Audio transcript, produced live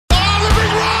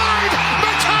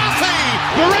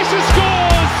Barissa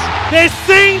scores! There's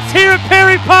scenes here at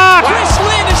Perry Park. Chris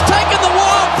Lynn has taken the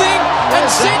wild thing and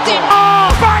sent him. Oh,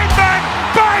 Bateman!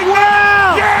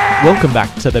 Bateman! Yeah! Welcome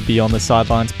back to the Beyond the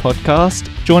Sidelines podcast.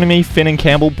 Joining me, Finn and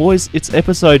Campbell. Boys, it's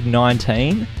episode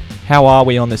 19. How are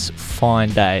we on this fine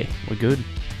day? We're good.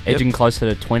 Edging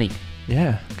closer to 20.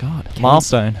 Yeah, God.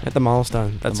 Milestone. At the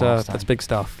milestone. That's big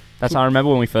stuff. I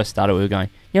remember when we first started, we were going,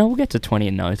 we'll get to 20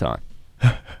 in no time.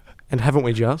 And haven't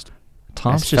we just?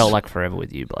 Time's just felt like forever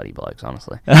with you bloody blokes,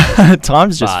 honestly.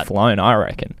 Time's just flown, I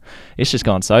reckon. It's just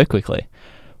gone so quickly.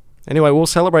 Anyway, we'll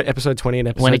celebrate episode 20 and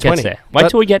episode 20. When it gets there. Wait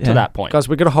till we get to that point. Guys,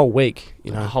 we've got a whole week.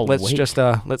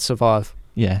 Let's survive.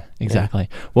 Yeah, exactly.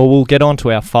 Yeah. Well, we'll get on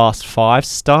to our Fast Five,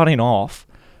 starting off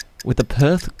with the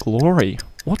Perth Glory.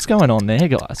 What's going on there,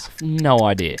 guys? No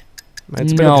idea. Mate,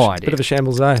 it's a bit of a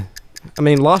shambles, eh? I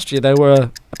mean, last year they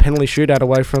were a penalty shootout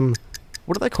away from...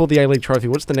 What do they call the A-League trophy?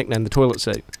 What's the nickname? The toilet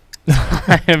seat.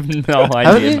 I have no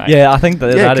idea, mate. Yeah, I think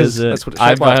that is it. That's what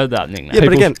I've heard that nickname. Yeah,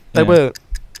 but again, they were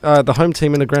the home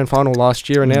team in the grand final last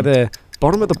year, and now they're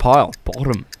bottom of the pile.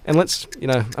 Bottom. And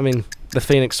the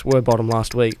Phoenix were bottom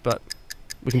last week, but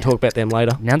we can talk about them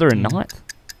later. Now they're in ninth.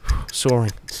 Soaring.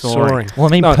 Well, I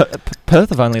mean, Perth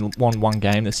have only won one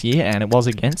game this year, and it was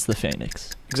against the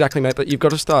Phoenix. Exactly, mate, but you've got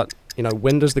to start,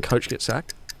 when does the coach get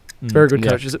sacked? Very good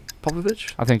coach. Is it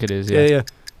Popovich? I think it is, Yeah.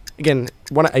 Again,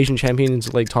 won an Asian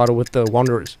Champions League title with the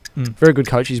Wanderers. Very good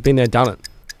coach. He's been there, done it.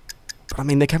 But, I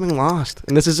mean, they're coming last.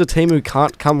 And this is a team who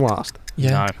can't come last.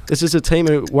 Yeah. No. This is a team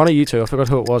who, one of you two, I forgot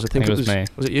who it was. I think it was me.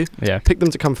 Was it you? Yeah. Picked them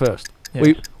to come first. Yeah.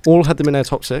 We all had them in our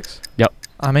top 6. Yep.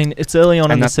 I mean, it's early on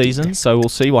in the season, so we'll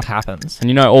see what happens.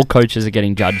 And all coaches are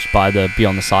getting judged by the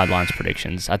Beyond the Sidelines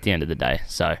predictions at the end of the day.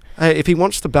 So, hey, if he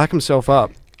wants to back himself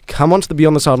up, come on to the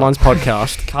Beyond the Sidelines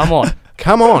podcast. Come on.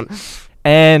 Come on.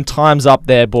 And time's up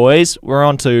there, boys. We're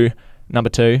on to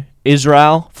number 2.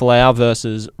 Israel Folau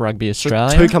versus Rugby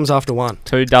Australia. 2 comes after 1.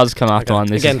 2 does come after 1.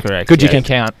 This is correct. Good, you can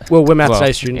count. Well, we're Maths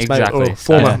A students, exactly. mate. Or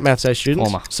former Maths A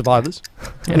students. Survivors.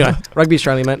 Anyway, Rugby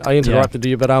Australia, mate. I interrupted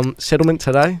you, but settlement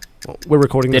today. Well, we're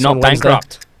recording this on Wednesday. They're not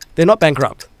bankrupt. They're not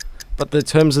bankrupt. But the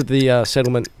terms of the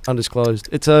settlement undisclosed.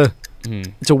 It's a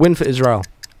win for Israel.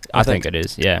 I think it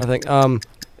is, yeah. I think,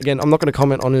 again, I'm not going to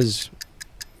comment on his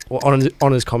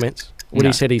comments. What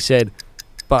he said.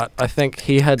 But I think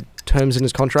he had terms in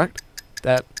his contract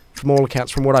that, from all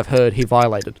accounts, from what I've heard, he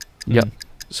violated. Yep.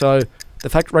 So the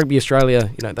fact Rugby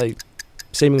Australia, they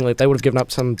would have given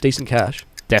up some decent cash.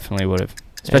 Definitely would have.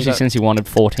 Especially since he wanted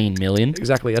 14 million.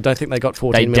 Exactly. I don't think they got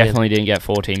 14 million. They definitely didn't get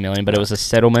 14 million, but it was a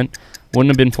settlement. Wouldn't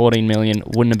have been 14 million,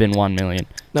 wouldn't have been 1 million.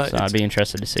 No, so I'd be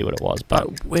interested to see what it was.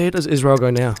 But where does Israel go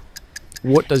now?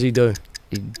 What does he do?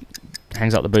 He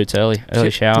hangs up the boots early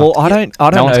shower. Well, I don't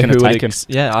know who would take him.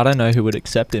 I don't know who would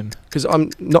accept him. Because I'm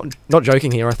not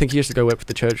joking here. I think he has to go work for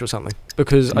the church or something.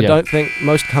 Because I don't think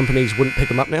most companies wouldn't pick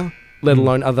him up now, let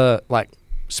alone other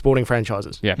sporting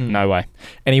franchises. Yeah, no way.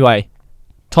 Anyway,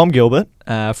 Tom Gilbert,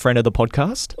 friend of the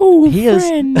podcast. Oh,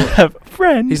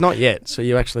 friend. He's not yet, so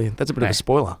that's a bit of a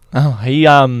spoiler. Oh,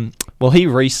 he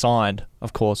re-signed,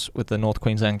 of course, with the North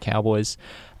Queensland Cowboys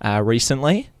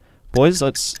recently. Boys,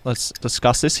 let's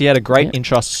discuss this. He had a great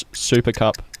Intrust Super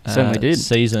Cup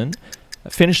season.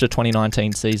 Finished the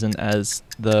 2019 season as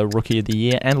the Rookie of the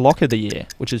Year and Lock of the Year,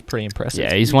 which is pretty impressive.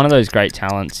 Yeah, he's one of those great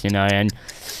talents, and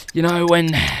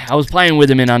when I was playing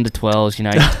with him in under 12s,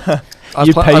 I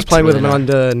was playing with him in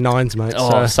under 9s,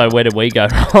 mate. So where did we go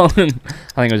wrong? I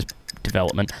think it was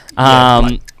development.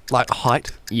 Like height?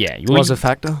 Yeah. Was a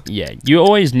factor? Yeah. You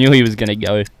always knew he was going to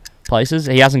go places.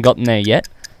 He hasn't gotten there yet,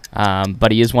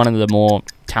 but he is one of the more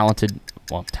talented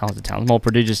talents, more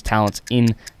prodigious talents in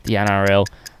the NRL,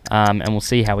 and we'll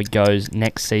see how he goes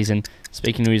next season.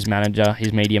 Speaking to his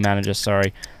media manager,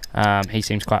 he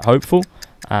seems quite hopeful,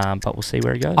 but we'll see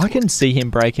where he goes. I can see him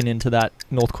breaking into that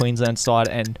North Queensland side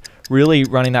and really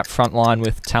running that front line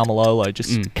with Taumalolo,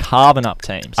 just carving up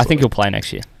teams. I think he'll play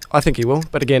next year. I think he will.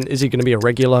 But again, is he going to be a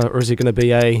regular or is he going to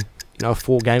be a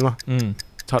 4-gamer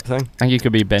type thing? I think he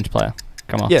could be a bench player.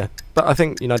 Come on. Yeah, but I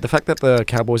think, the fact that the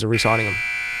Cowboys are re-signing him,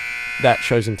 that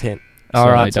shows intent. All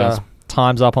right,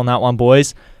 time's up on that one,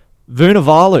 boys.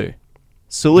 Vunivalu.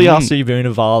 Suliasi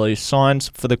Vunivalu signs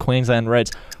for the Queensland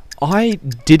Reds. I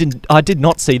did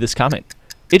not see this coming.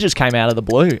 It just came out of the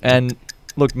blue. And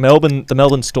look, the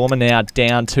Melbourne Storm are now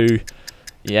down to,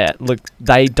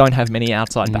 they don't have many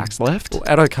outside backs left. Well,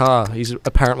 Addo-Carr, he's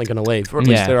apparently going to leave. Or at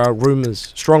least there are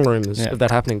strong rumours of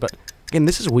that happening. But again,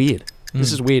 this is weird.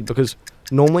 This is weird because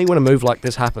normally when a move like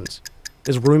this happens,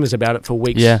 there's rumours about it for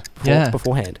weeks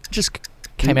beforehand. Just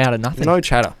came out of nothing. No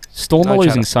chatter. Storm are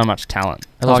losing so much talent.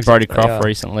 They lost Brody Croft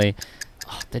recently.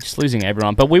 They're just losing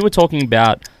everyone. But we were talking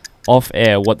about off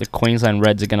air what the Queensland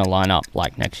Reds are going to line up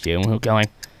like next year, and we were going,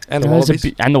 and the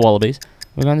Wallabies, and the Wallabies.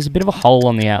 We're going, there's a bit of a hole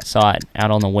on the outside,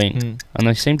 out on the wing, and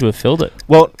they seem to have filled it.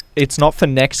 Well, it's not for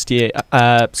next year.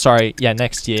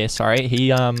 Next year. Sorry, he's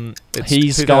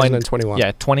 2021.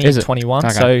 Yeah, 2021.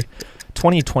 Okay. So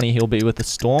 2020 he'll be with the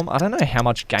Storm. I don't know how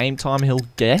much game time he'll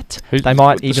get. They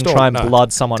might even try and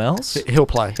blood someone else. He'll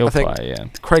play. He'll I think play. Yeah.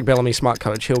 Craig Bellamy, smart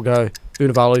coach. He'll go.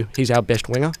 Vunivalu, he's our best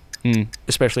winger.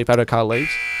 Especially if Addo-Carr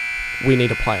leaves, we need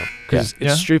to play him because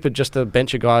it's stupid just to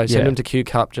bench a guy, send him to Q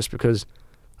Cup just because.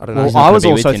 I don't know. Well, I was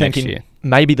also thinking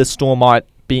maybe the Storm might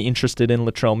be interested in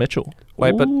Latrell Mitchell.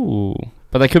 Wait,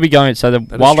 but they could be going. So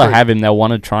while they have him, they'll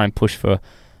want to try and push for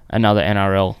another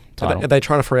NRL title. Are they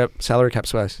trying to free up salary cap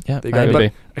space? Yeah, there you go.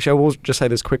 But actually, I will just say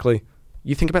this quickly.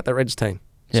 You think about that Reds team.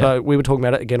 Yeah. So we were talking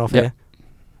about it again off air.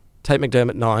 Tate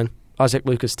McDermott 9, Isaac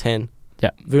Lucas 10,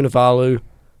 Vunivalu.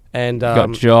 And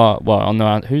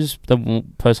who's the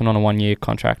person on a 1-year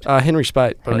contract? Henry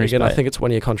Spate. But again, I think it's a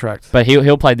 1-year contract. But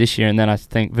he'll play this year, and then I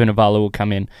think Vunivalu will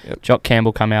come in. Jock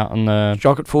Campbell come out on the...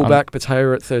 Jock at fullback,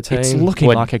 Patea at 13. It's looking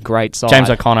like a great side. James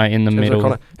O'Connor in the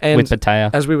middle and with Patea.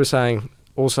 As we were saying,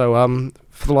 also,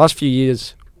 for the last few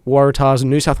years, Waratahs and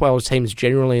New South Wales teams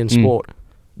generally in sport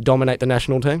dominate the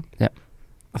national team. Yeah.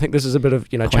 I think this is a bit of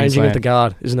changing of the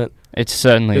guard, isn't it? It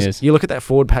certainly is. You look at that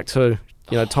forward pack too.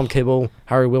 Tom Kibble,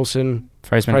 Harry Wilson,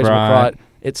 Fraser McBride.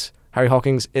 It's Harry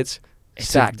Hawkins. It's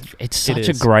stacked. It's such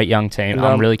a great young team. And,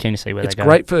 I'm really keen to see where they go. It's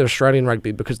great for Australian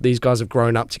rugby because these guys have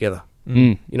grown up together.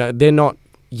 They're not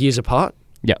years apart.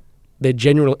 Yeah. They're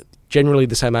generally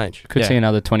the same age. Could see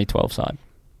another 2012 side.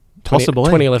 Possibly.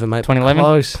 2011, mate.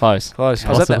 2011? Close. I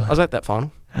was at that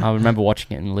final. I remember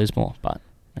watching it in Lismore, but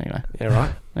anyway. Yeah,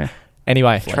 right. Yeah.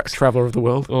 Anyway, traveller of the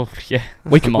world. Oh yeah,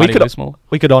 we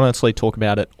could honestly talk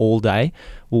about it all day.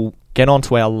 We'll get on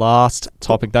to our last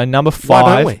topic though. Number 5.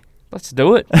 Why don't we? Let's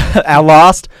do it. Our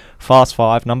last Fast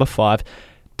 5, number 5,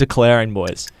 declaring,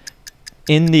 boys.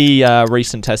 In the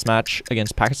recent Test match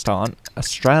against Pakistan,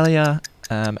 Australia,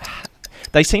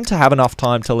 they seem to have enough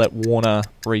time to let Warner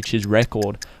reach his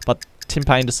record, but Tim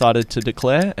Paine decided to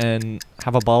declare and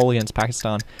have a bowl against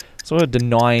Pakistan, sort of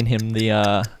denying him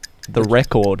the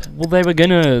record. Well,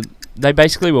 they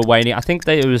basically were waiting. I think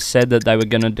it was said that they were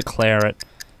going to declare it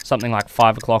something like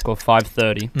 5 o'clock or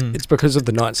 5:30. It's because of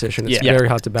the night session. It's very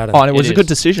hard to batter. Oh, and it was a good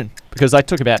decision because they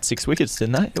took about 6 wickets,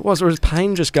 didn't they? It was. Or was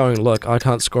Payne just going, look, I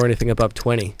can't score anything above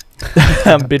 20.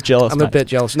 I'm a bit jealous, I'm a bit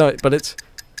jealous. No, but it's,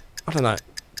 I don't know.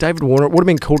 David Warner, it would have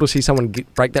been cool to see someone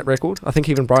break that record. I think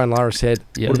even Brian Lara said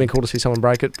it would have been cool to see someone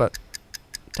break it, but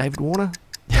David Warner?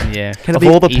 Yeah. Of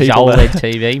all the people OLED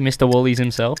TV, Mr. Woolies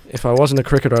himself. If I wasn't a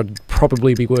cricketer, I'd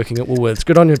probably be working at Woolworths.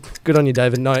 Good on you,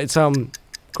 David. No, it's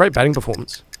great batting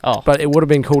performance. Oh. But it would have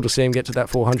been cool to see him get to that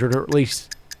 400 or at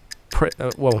least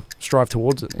strive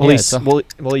towards it. Well,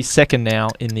 he's second now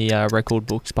in the record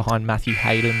books behind Matthew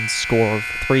Hayden's score of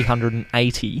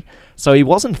 380. So he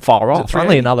wasn't far off.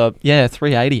 Only another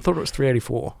 380. I thought it was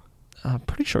 384. I'm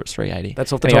pretty sure it's 380.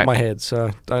 That's off the top of my head,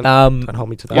 so don't hold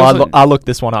me to that. Well, I looked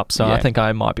this one up, so I think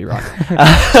I might be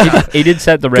right. he did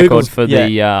set the record for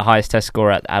the highest test score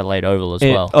at Adelaide Oval as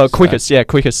well. Oh, quickest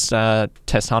Test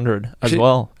 100 as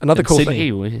well. Another cool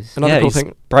thing. He's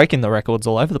breaking the records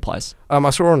all over the place. I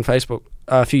saw on Facebook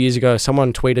a few years ago,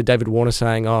 someone tweeted David Warner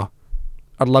saying, I'd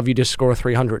love you to score a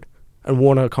 300. And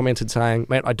Warner commented saying,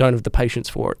 mate, I don't have the patience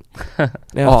for it.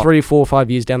 Now, 3, 4,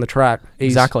 5 years down the track.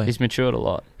 He's matured a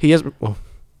lot. He has... Well,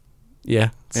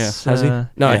 yeah. Has he?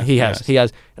 No, he has. He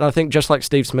has. And I think just like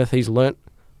Steve Smith, he's learnt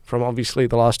from obviously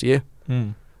the last year.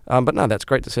 But no, that's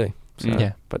great to see.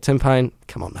 So, But Tim Paine,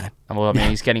 come on, man. Well, I mean,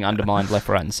 he's getting undermined left,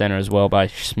 right and centre as well by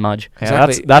Smudge. Yeah,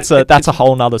 exactly. That's a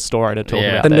whole nother story to talk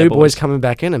about. The new boys coming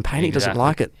back in and Paine doesn't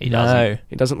like it. He doesn't.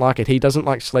 He doesn't like it. He doesn't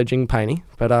like sledging Paine,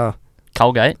 but...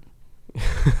 Colgate.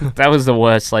 That was the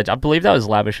worst sledge. I believe that was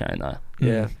Labuschagne though.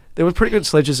 Yeah. There were pretty good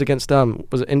sledges against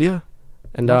was it India?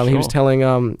 And he was telling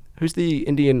who's the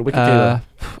Indian wicketkeeper?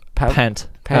 Pant.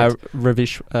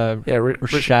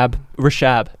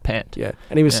 Rishabh Pant. Yeah.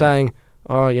 And he was saying,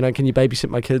 can you babysit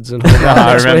my kids and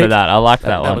I remember that. I liked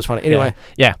that one. That was funny. Anyway,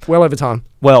 yeah. Well over time.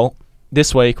 Well,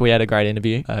 this week we had a great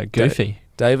interview. Goofy.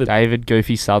 David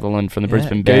Goofy Sutherland from the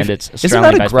Brisbane Bandits. Isn't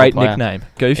that a great nickname?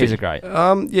 Goofy. He's a great.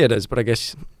 Yeah, it is, but I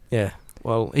guess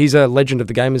well, he's a legend of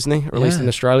the game, isn't he? Or at least in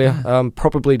Australia.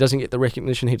 Probably doesn't get the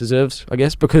recognition he deserves, I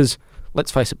guess, because let's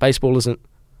face it, baseball isn't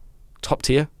top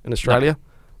tier in Australia.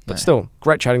 But still,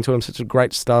 great chatting to him. Such a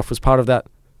great stuff. Was part of that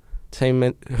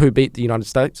team who beat the United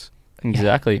States.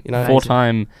 Exactly.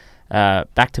 4-time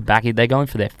back to back. They're going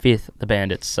for their 5th, the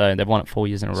Bandits. So they've won it 4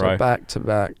 years in a row. Back to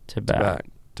back.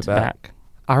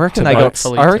 I reckon they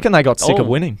got sick of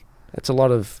winning. It's a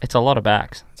lot of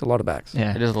backs. It's a lot of backs.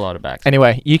 Yeah. It is a lot of backs.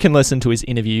 Anyway, you can listen to his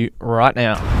interview right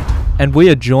now. And we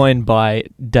are joined by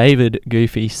David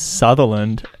Goofy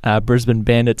Sutherland, Brisbane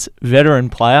Bandits veteran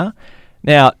player.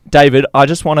 Now, David, I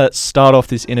just want to start off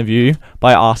this interview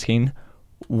by asking,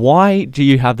 why do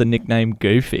you have the nickname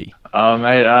Goofy?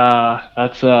 Mate,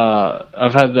 that's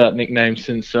I've had that nickname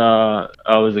since I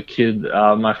was a kid.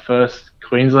 My first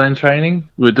Queensland training,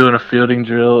 we were doing a fielding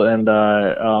drill, and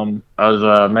I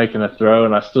was making a throw,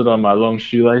 and I stood on my long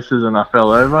shoelaces, and I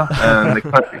fell over. And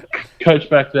the coach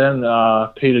back then,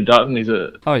 Peter Dutton, he's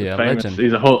a legend.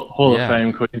 He's a Hall of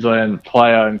Fame Queensland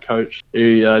player and coach.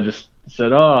 He just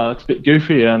said, "Oh, that's a bit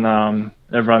goofy," and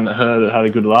everyone that heard it had a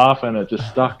good laugh, and it just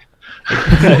stuck.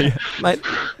 Mate,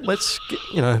 let's get,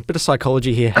 a bit of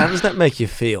psychology here. How does that make you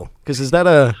feel? Because is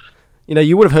that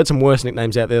you would have heard some worse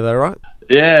nicknames out there, though, right?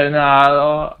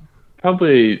 Yeah,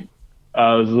 probably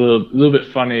I was a little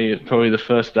bit funny probably the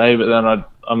first day, but then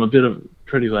I'm a bit of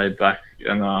pretty laid back,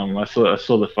 and I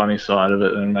saw the funny side of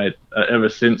it, and mate, ever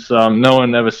since no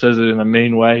one ever says it in a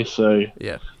mean way, so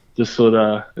yeah, just sort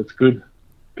of it's good.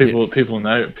 People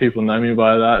know me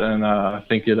by that, and I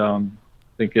think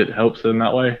it helps in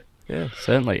that way. Yeah,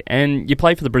 certainly. And you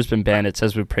play for the Brisbane Bandits,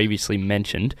 as we previously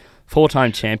mentioned,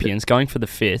 4-time champions, going for the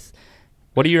 5th.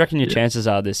 What do you reckon your chances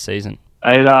are this season?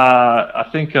 I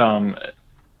think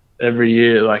every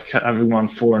year, like having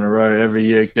won 4 in a row, every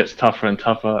year it gets tougher and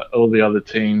tougher. All the other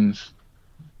teams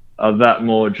are that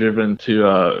more driven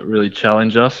to really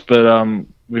challenge us. But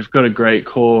we've got a great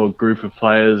core group of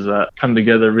players that come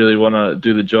together, really want to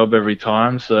do the job every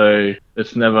time. So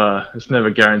it's never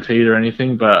guaranteed or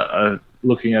anything. But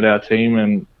looking at our team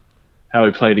and how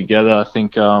we play together, I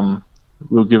think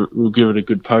we'll give it a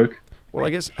good poke. Well, I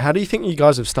guess, how do you think you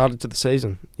guys have started to the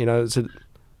season? Is it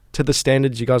to the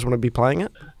standards you guys want to be playing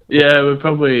at? Yeah, we're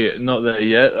probably not there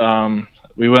yet.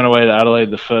 We went away to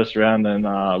Adelaide the first round, and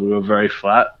we were very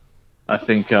flat. I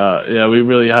think, we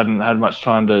really hadn't had much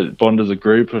time to bond as a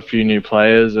group, a few new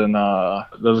players, and there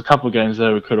was a couple of games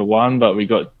there we could have won, but we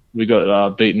got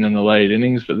beaten in the late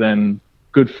innings. But then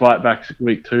good fight back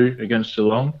week 2 against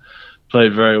Geelong,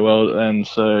 played very well, and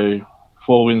so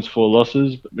 4 wins, 4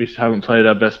 losses. But we haven't played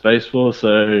our best baseball,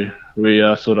 so we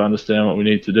sort of understand what we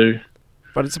need to do.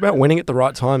 But it's about winning at the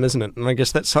right time, isn't it? And I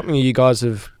guess that's something you guys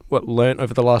have learnt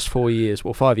over the last 4 years,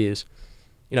 5 years.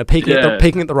 Peaking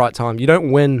at the right time. You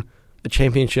don't win a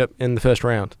championship in the first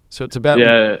round, so it's about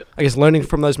I guess learning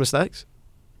from those mistakes.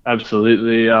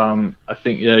 Absolutely. I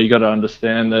think you got to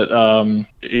understand that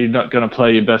you're not going to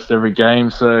play your best every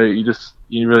game, so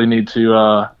you really need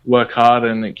to work hard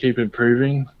and keep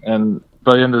improving. And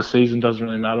by the end of the season, it doesn't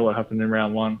really matter what happened in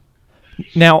round 1.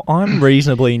 Now, I'm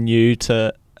reasonably new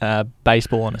to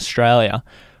baseball in Australia.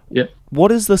 Yeah.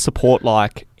 What is the support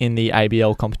like in the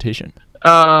ABL competition?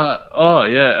 As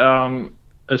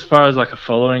far as like a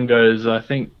following goes, I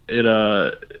think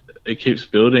it keeps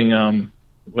building.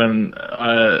 When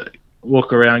I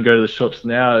walk around, go to the shops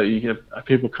now, you get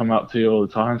people come up to you all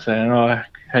the time saying, "Oh,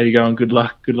 how you going? Good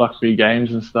luck for your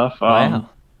games and stuff." Wow.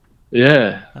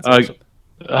 Yeah, awesome.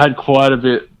 I had quite a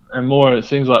bit, and more. It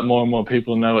seems like more and more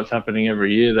people know what's happening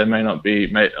every year. They may not be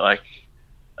like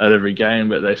at every game,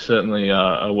 but they certainly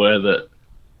are aware that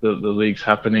the league's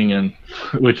happening, and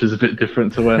which is a bit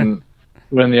different to when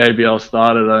the ABL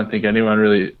started. I don't think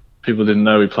people didn't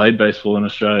know we played baseball in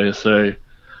Australia, so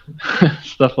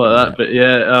stuff like that. But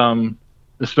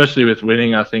especially with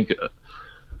winning, I think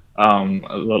a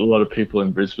lot of people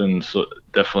in Brisbane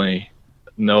definitely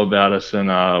know about us and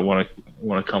want to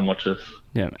come watch us.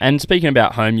 Yeah, and speaking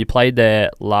about home, you played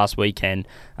there last weekend.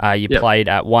 You played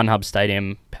at One Hub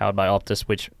Stadium, powered by Optus,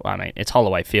 which, it's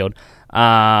Holloway Field.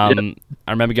 I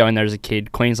remember going there as a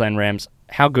kid. Queensland Rams.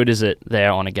 How good is it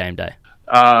there on a game day?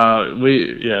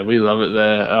 We love it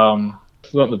there.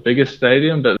 It's not the biggest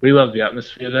stadium, but we love the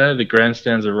atmosphere there. The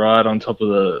grandstands are right on top of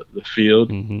the field.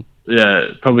 Mm-hmm. Yeah,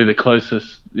 probably the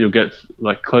closest you'll get to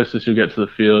the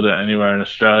field anywhere in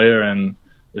Australia, and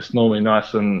it's normally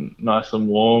nice and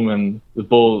warm, and the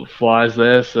ball flies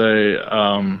there.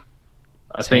 So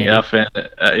I think our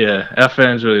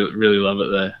fans really love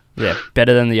it there. Yeah,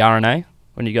 better than the RNA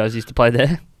when you guys used to play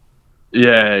there.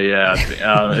 Yeah. I think,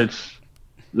 it's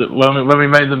when we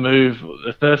made the move.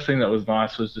 The first thing that was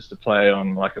nice was just to play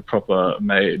on like a proper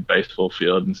made baseball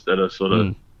field instead of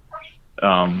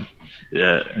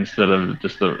instead of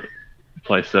just a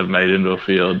place they've made into a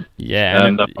field. Yeah,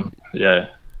 and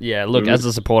Yeah, look, as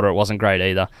a supporter, it wasn't great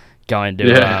either. Going to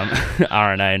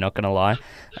RNA, not going to lie.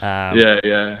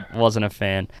 Wasn't a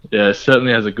fan. Yeah, it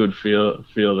certainly has a good feel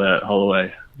there at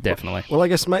Holloway. Definitely. Well, I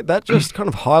guess, mate, that just kind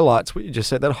of highlights what you just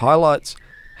said. That highlights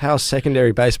how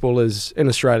secondary baseball is in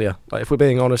Australia. Like, if we're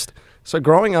being honest. So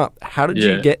growing up, how did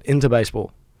you get into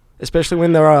baseball? Especially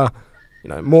when there are,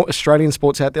 more Australian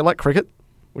sports out there like cricket,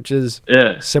 which is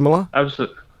similar.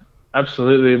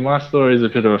 Absolutely. My story is a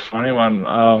bit of a funny one.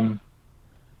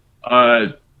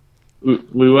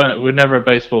 We're never a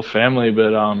baseball family,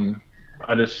 but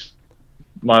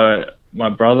my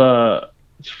brother's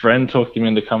friend talked him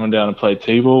into coming down and play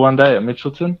T-ball one day at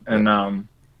Mitchelton,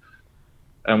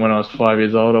 and when I was 5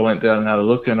 years old, I went down and had a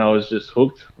look, and I was just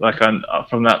hooked. Like,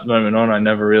 from that moment on, I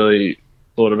never really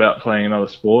thought about playing another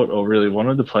sport or really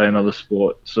wanted to play another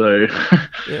sport. So,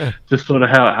 just sort of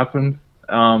how it happened.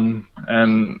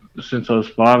 And since I was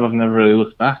 5, I've never really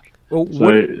looked back. Well,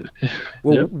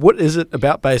 what is it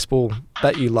about baseball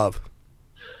that you love?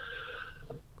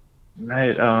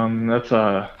 Mate, that's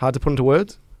hard to put into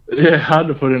words? Yeah, hard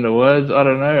to put into words. I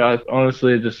don't know. I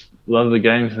honestly just love the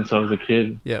game since I was a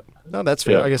kid. Yeah. No, that's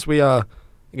fair. Yeah. I guess we all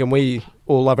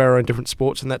love our own different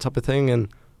sports and that type of thing, and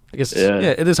I guess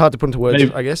it is hard to put into words.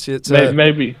 Maybe, I guess it's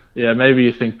maybe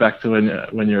you think back to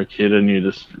when you're a kid and you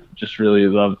just really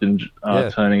loved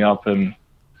turning up, and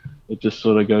it just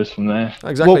sort of goes from there.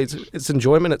 Exactly. Well, it's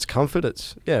enjoyment, it's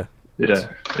comfort, Yeah.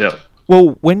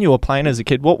 Well, when you were playing as a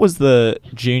kid, what was the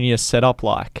junior setup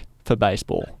like for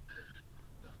baseball?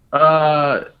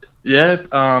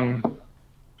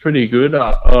 Pretty good.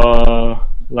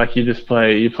 Like you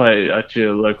play at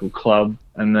your local club,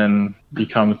 and then you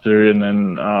come through, and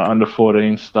then under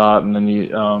 14 start, and then you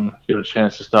get a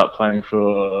chance to start playing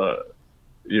for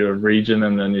your region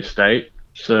and then your state.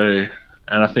 So,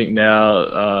 and I think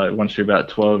now once you're about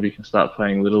 12, you can start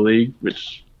playing Little League,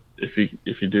 which if you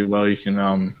do well, you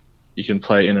can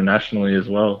play internationally as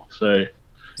well. So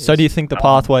do you think the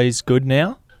pathway is good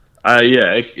now?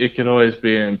 It can always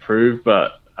be improved,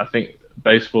 but I think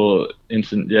baseball, with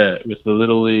the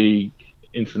Little League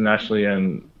internationally,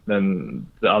 and then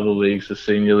the other leagues, the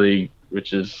senior league,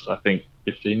 which is I think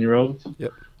 15-year-olds.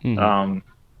 Yep. Mm-hmm.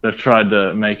 They've tried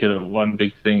to make it one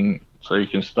big thing, so you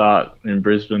can start in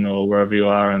Brisbane or wherever you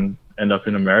are and end up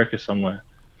in America somewhere.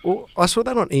 Well, I saw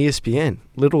that on ESPN.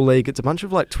 Little League. It's a bunch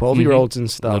of 12-year-olds and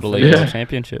stuff. Little League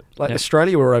Championship.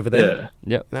 Australia were over there.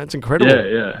 Yeah. That's incredible.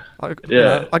 Yeah.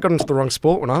 I got into the wrong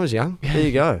sport when I was young. There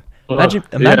you go.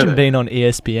 Imagine being on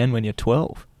ESPN when you're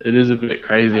 12. It is a bit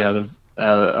crazy how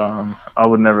I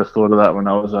would never have thought of that when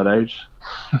I was that age.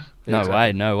 No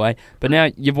way. But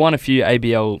now you've won a few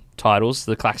ABL titles,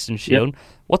 the Claxton Shield. Yep.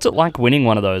 What's it like winning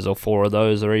one of those, or 4 of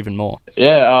those, or even more?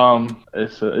 Yeah,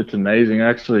 it's amazing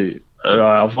actually.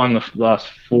 I've won the last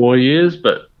 4 years,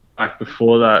 but back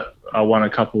before that, I won a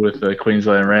couple with the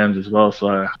Queensland Rams as well.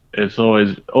 So it's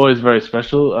always very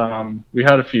special. We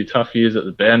had a few tough years at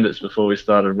the Bandits before we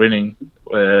started winning,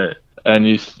 and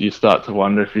you start to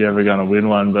wonder if you're ever going to win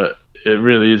one. But it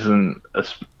really isn't.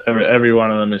 Every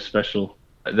one of them is special.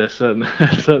 There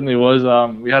certainly was.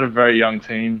 We had a very young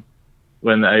team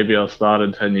when the ABL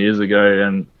started 10 years ago,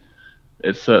 and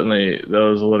there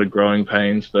was a lot of growing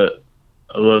pains, but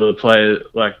a lot of the players,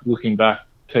 like looking back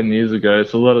 10 years ago,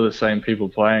 it's a lot of the same people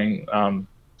playing.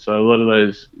 So a lot of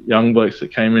those young blokes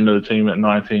that came into the team at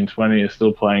 19, 20 are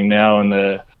still playing now, and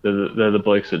they're the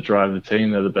blokes that drive the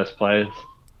team. They're the best players.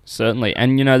 Certainly.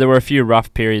 And, there were a few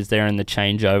rough periods there in the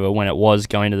changeover when it was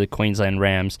going to the Queensland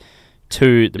Rams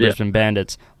to the Brisbane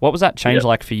Bandits. What was that change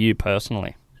like for you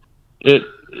personally? It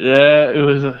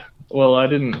was, I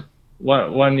didn't,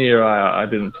 one year I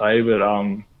didn't play, but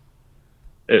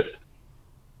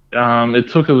it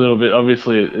took a little bit.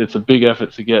 Obviously, it's a big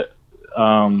effort to get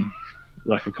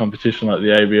like a competition like the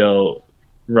ABL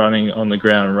running on the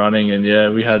ground running, and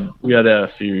we had our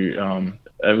few.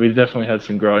 We definitely had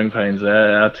some growing pains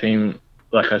there. Our team,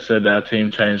 like I said,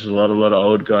 changed a lot. A lot of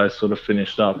old guys sort of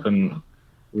finished up, and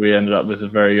we ended up with a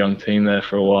very young team there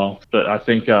for a while. But I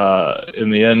think in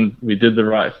the end, we did the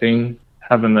right thing,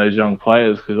 having those young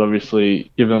players, because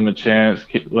obviously give them a chance,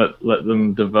 let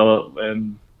them develop,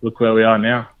 and look where we are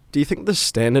now. Do you think the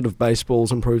standard of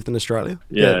baseball's improved in Australia?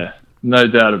 Yeah, no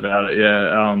doubt about it.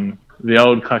 Yeah, the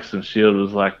old Claxton Shield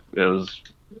was like it was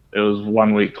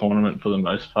 1 week tournament for the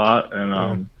most part,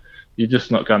 and you're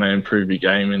just not going to improve your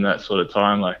game in that sort of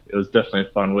time. Like, it was definitely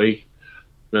a fun week,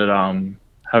 but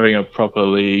having a proper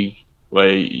league where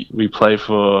we play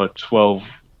for 12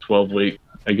 weeks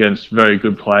against very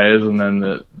good players, and then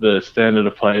the standard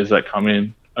of players that come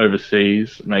in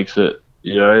overseas makes it.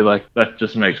 That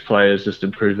just makes players just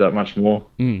improve that much more.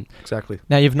 Exactly.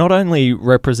 Now, you've not only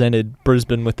represented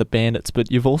Brisbane with the Bandits,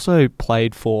 but you've also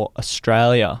played for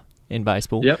Australia in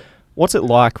baseball. Yep. What's it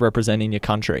like representing your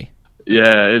country?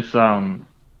 Yeah, it's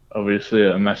obviously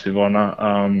a massive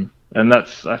honour. And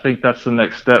I think that's the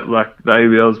next step. Like, the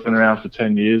ABL's been around for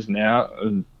 10 years now,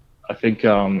 and I think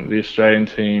the Australian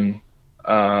team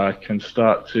can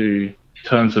start to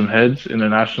turn some heads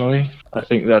internationally. I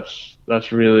think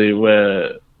that's really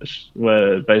where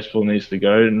baseball needs to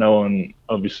go. No one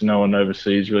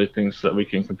overseas really thinks that we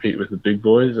can compete with the big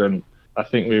boys, and I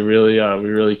think we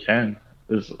really can.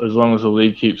 As long as the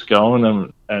league keeps going,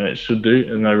 and it should do,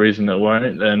 and no reason it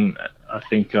won't, then I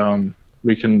think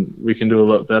we can do a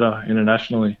lot better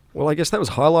internationally. Well, I guess that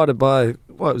was highlighted by, it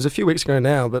was a few weeks ago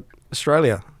now, but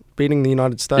Australia beating the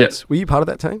United States. Yeah. Were you part of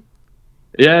that team?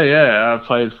 Yeah. I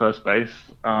played first base.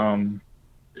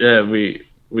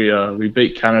 We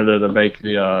beat Canada to make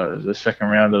the second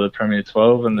round of the Premier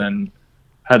 12, and then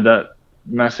had that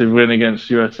massive win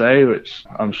against USA, which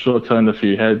I'm sure turned a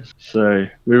few heads. So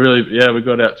we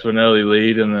got out to an early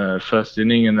lead in the first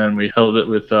inning, and then we held it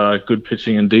with good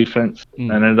pitching and defense,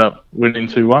 and ended up winning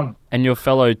 2-1. And your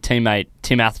fellow teammate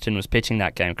Tim Atherton was pitching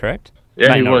that game, correct?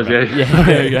 Yeah, he was.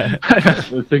 Yeah.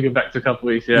 We're thinking back to a couple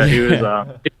of weeks. Yeah, he was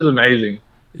amazing.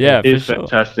 Yeah, he's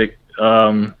fantastic.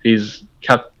 Sure.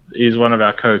 He's one of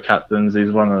our co-captains.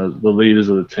 He's one of the leaders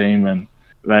of the team, and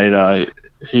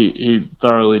he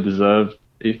thoroughly deserved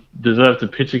to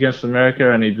pitch against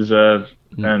America, and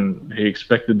and he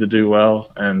expected to do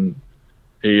well, and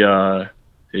he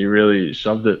really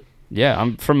shoved it. Yeah,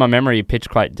 from my memory, he pitched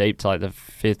quite deep to like the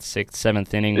 5th, 6th,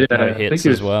 7th inning with no hits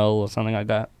as well, or something like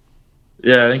that.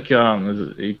 Yeah, I think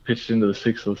he pitched into the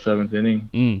 6th or 7th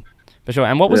inning. For sure.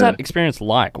 And what was that experience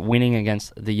like, winning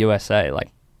against the USA?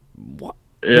 Like, what?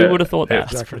 Who would have thought that?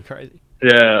 That's pretty crazy.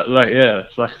 Yeah, like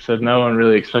I said, no one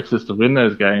really expects us to win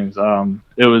those games.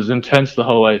 It was intense the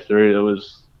whole way through. It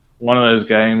was one of those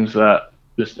games that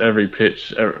just every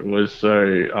pitch was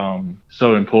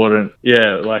so important.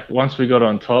 Yeah, like once we got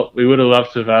on top, we would have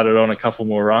loved to have added on a couple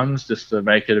more runs just to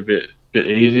make it a bit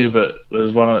easier. But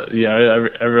there's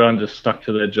everyone just stuck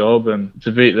to their job, and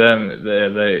to beat them,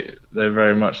 they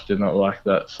very much did not like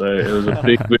that. So it was a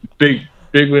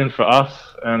big win for us,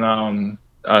 and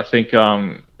I think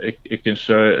it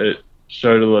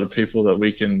showed a lot of people that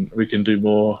we can do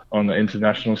more on the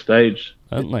international stage.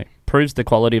 Certainly proves the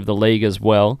quality of the league as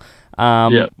well.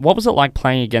 What was it like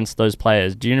playing against those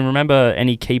players? Do you remember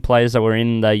any key players that were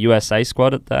in the USA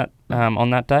squad at that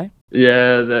on that day?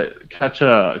 Yeah, the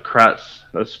catcher Kratz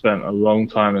has spent a long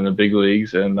time in the big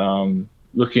leagues, and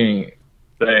they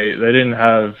didn't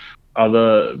have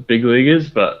other big leaguers,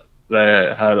 but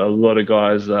they had a lot of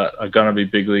guys that are going to be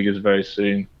big leaguers very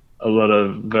soon. A lot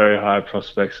of very high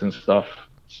prospects and stuff.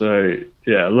 So,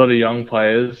 yeah, a lot of young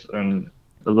players and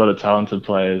a lot of talented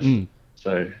players.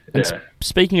 So, yeah.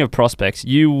 Speaking of prospects,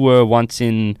 you were once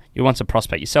a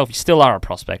prospect yourself. You still are a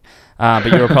prospect, but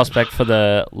you're a prospect for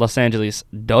the Los Angeles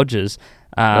Dodgers.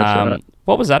 That's right.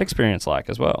 What was that experience like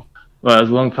as well? Well, it was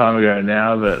a long time ago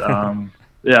now, but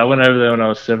I went over there when I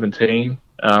was 17,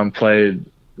 played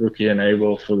rookie and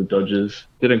A-ball for the Dodgers.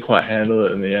 Didn't quite handle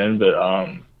it in the end, but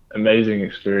amazing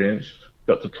experience.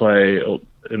 Got to play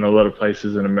in a lot of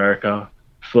places in America,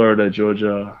 Florida,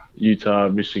 Georgia, Utah,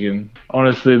 Michigan.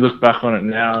 Honestly, look back on it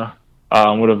now,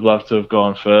 would have loved to have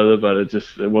gone further, but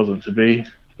it wasn't to be.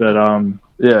 But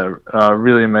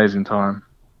really amazing time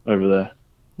over there.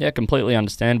 Yeah, completely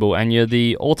understandable. And you're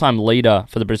the all-time leader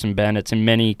for the Brisbane Bandits in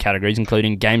many categories,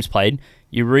 including games played.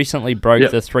 You recently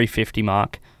broke the 350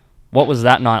 mark. What was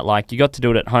that night like? You got to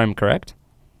do it at home, correct?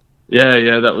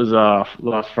 Yeah, that was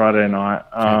last Friday night.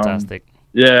 Fantastic.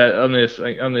 I'm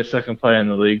the second player in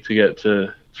the league to get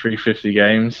to 350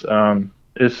 games.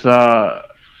 It's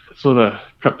sort of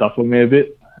crept up on me a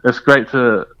bit. It's great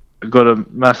to got a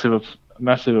massive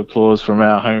applause from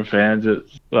our home fans. It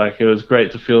was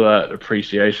great to feel that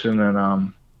appreciation, and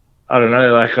I don't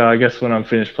know, I guess when I'm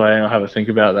finished playing, I'll have a think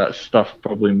about that stuff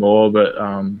probably more. But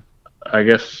I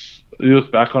guess you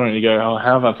look back on it and you go, "Oh,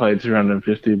 how have I played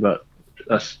 250?" But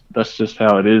that's just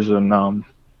how it is, and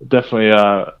definitely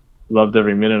loved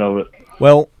every minute of it.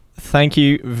 Well, thank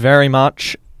you very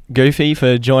much, Goofy,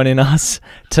 for joining us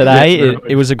today.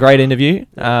 It was a great interview.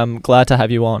 Glad to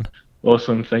have you on.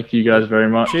 Awesome. Thank you guys very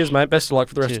much. Cheers, mate. Best of luck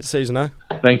for the rest of the season, eh?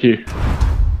 Thank you.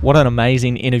 What an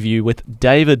amazing interview with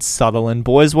David Sutherland.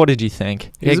 Boys, what did you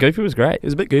think? Yeah, Goofy was great. He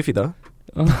was a bit goofy, though.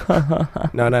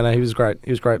 No, he was great.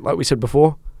 He was great. Like we said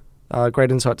before,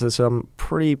 great insight to some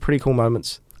pretty cool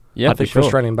moments. Yeah, I think for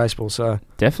Australian baseball. So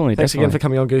definitely. Thanks again for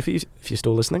coming on, Goofy. If you're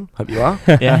still listening, hope you are.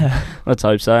 Yeah, let's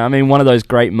hope so. I mean, one of those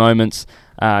great moments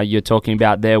you're talking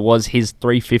about there was his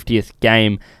 350th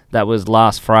game. That was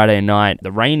last Friday night.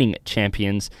 The reigning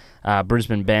champions,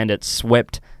 Brisbane Bandits,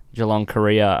 swept Geelong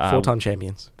Korea. Four-time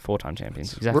champions. Four-time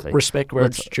champions, exactly. Respect where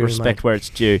it's due, Respect where it's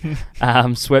due.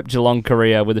 Swept Geelong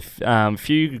Korea with a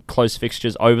few close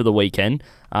fixtures over the weekend,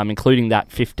 including that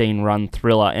 15-run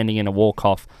thriller ending in a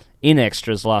walk-off in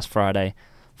extras last Friday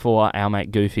for our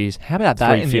mate Goofy's. How about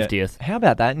that 350th? How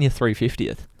about that in your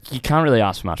 350th? You can't really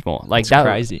ask for much more. Like that's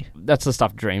crazy. That's the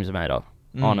stuff dreams are made of,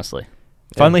 honestly.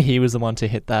 If only he was the one to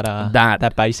hit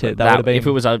that base hit. That would have been... If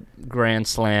it was a grand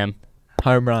slam...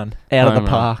 Home run out of the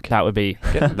park. That would be.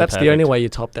 That's the only way you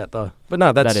top that, though. But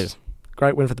no, that is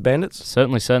great win for the Bandits.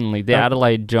 Certainly. The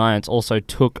Adelaide Giants also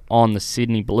took on the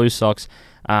Sydney Blue Sox,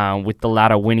 with the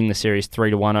latter winning the series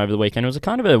 3-1 over the weekend. It was a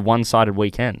kind of a one-sided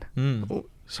weekend. Oh,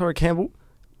 sorry, Campbell.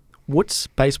 What's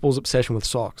baseball's obsession with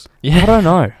socks? Yeah, I don't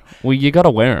know. Well, you got to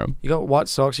wear them. You got white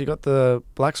socks. You got the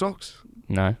black socks.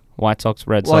 No, White Socks,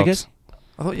 Red Sox.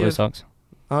 I thought Blue Sox.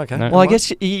 Oh, okay. No. Well, I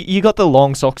guess you got the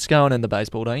long socks going in the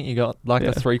baseball, don't you? You got like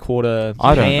the 3/4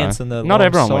 pants and the not long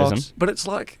everyone socks. wears them, but it's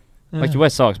like you wear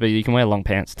socks, but you can wear long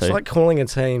pants too. It's like calling a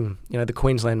team, the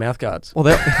Queensland Mouthguards.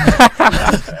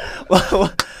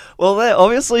 Well, they're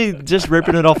obviously just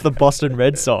ripping it off the Boston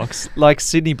Red Sox, like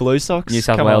Sydney Blue Sox. New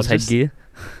South Wales headgear.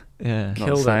 Yeah, not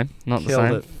the same. Not the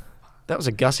same. It. That was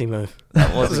a Gussie move.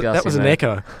 That was a Gussie That was an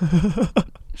echo.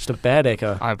 Just a bad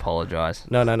echo. I apologise.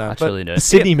 No. I truly do.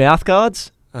 Sydney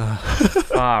Mouthguards.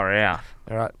 Far out.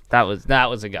 All right. That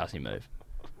was a Gussie move.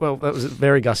 Well, that was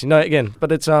very Gussie. No, again,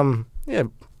 but it's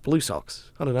blue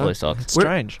socks. I don't know. Blue socks. It's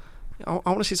strange. I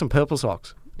want to see some purple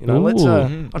socks.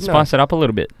 Let's spice it up a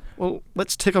little bit. Well,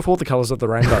 let's tick off all the colours of the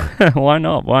rainbow. Why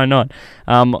not?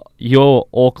 Your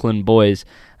Auckland boys,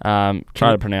 try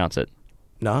to pronounce it.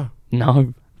 No.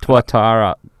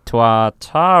 Tuatara.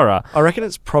 I reckon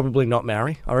it's probably not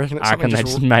Maori. I reckon they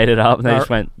just made it up. They just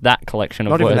went that collection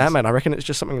of words. Not even that, man. I reckon it's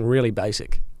just something really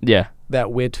basic. Yeah.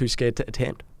 That we're too scared to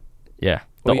attempt. Yeah.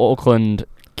 The Auckland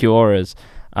Kioras.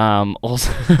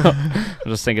 Also, I'm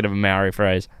just thinking of a Maori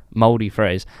phrase, mouldy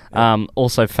phrase. Yeah.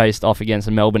 Also faced off against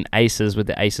the Melbourne Aces, with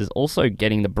the Aces also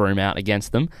getting the broom out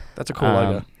against them. That's a cool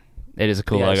logo. It is a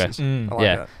cool logo. I like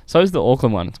that. So is the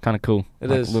Auckland one. It's kind of cool. It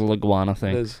is. Little iguana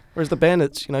thing. It is. Whereas the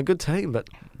Bandits, good team, but...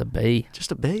 The bee.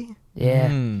 Just a bee? Yeah.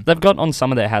 They've got, on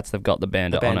some of their hats, they've got the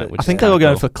bandit on it. I think they were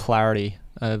going for clarity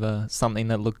over something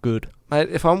that looked good. Mate,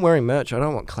 if I'm wearing merch, I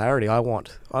don't want clarity. I want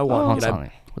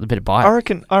something with a bit of bite. I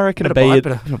reckon a bee.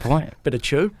 Bit of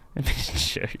chew.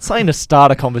 Something to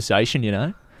start a conversation,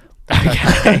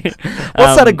 Okay.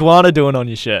 What's that iguana doing on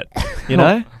your shirt?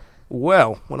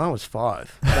 Well, when I was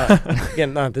 5.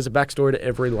 Again, there's a backstory to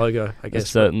every logo, I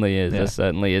guess. There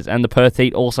certainly is. And the Perth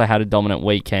Heat also had a dominant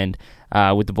weekend,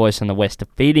 with the boys from the West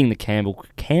defeating the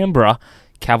Canberra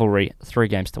Cavalry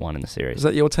 3-1 in the series. Is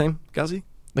that your team, Guzzy?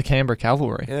 The Canberra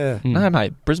Cavalry? Yeah. No,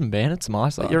 mate, Brisbane Bandits are my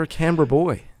side. But you're a Canberra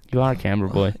boy. You are a Canberra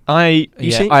boy. I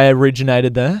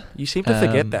originated there. You seem to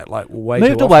forget that, way too often.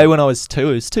 Moved away when I was 2.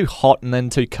 It was too hot and then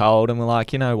too cold, and we're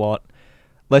like, you know what?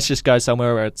 Let's just go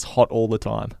somewhere where it's hot all the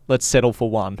time. Let's settle for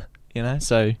one,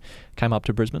 So came up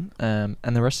to Brisbane, and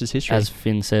the rest is history. As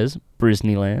Finn says,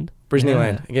 Brisneyland.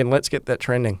 Brisneyland. Again, let's get that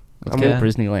trending. Let's get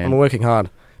Brisneyland. I'm working hard.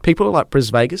 People are like Bris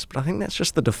Vegas, but I think that's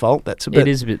just the default. That's a bit. It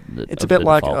is a bit. It's a bit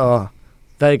like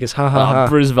Vegas, ha ha ha.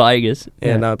 Bris Vegas.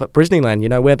 Yeah, no, but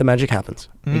Brisneyland, where the magic happens.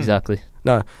 Exactly.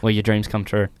 No, where your dreams come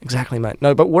true. Exactly, mate.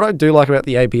 No, but what I do like about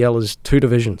the ABL is 2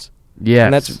 divisions. Yeah,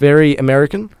 and that's very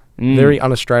American. Very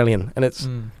un-Australian, and it's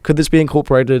could this be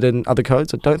incorporated in other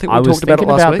codes? I don't think we talked about it last week.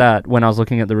 I was thinking about that when I was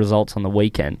looking at the results on the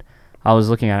weekend. I was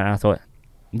looking at it and I thought,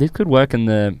 this could work in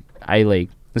the A-League.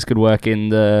 This could work in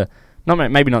the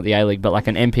maybe not the A-League, but like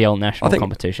an NPL national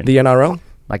competition. The NRL,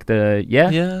 like the yeah.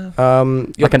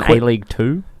 Like an A-League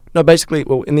 2. No, basically,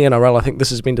 well, in the NRL, I think this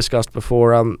has been discussed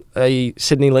before. A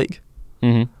Sydney league,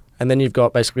 and then you've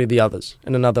got basically the others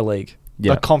in another league.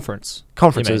 Yeah. The conference.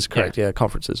 Conferences, correct. Yeah,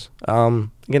 conferences.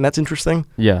 Again, that's interesting.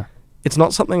 Yeah. It's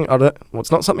not something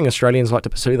it's not something Australians like to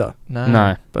pursue, though.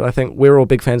 No. But I think we're all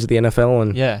big fans of the NFL,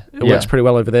 and it works pretty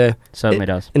well over there. Certainly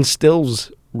does.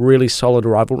 Instills really solid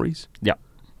rivalries. Yeah.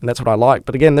 And that's what I like.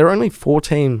 But again, there are only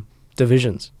 14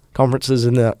 divisions, conferences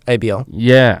in the ABL.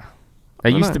 Yeah.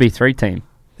 There used to be 3-team.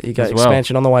 There you go.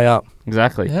 Expansion on the way up.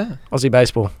 Exactly. Yeah. Aussie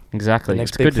baseball. Exactly.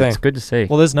 It's good to see.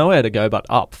 Well, there's nowhere to go but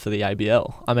up for the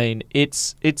ABL. I mean,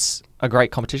 it's a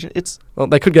great competition. Well,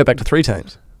 they could go back to 3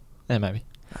 teams. Yeah, maybe.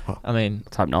 I mean,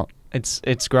 let's hope not.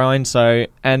 It's growing. So,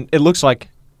 and it looks like,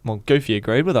 well, Goofy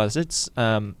agreed with us. It's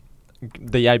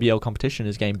the ABL competition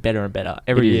is getting better and better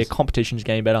every year. Competition is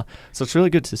getting better. So it's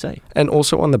really good to see. And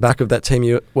also on the back of that team,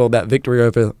 that victory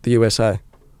over the USA.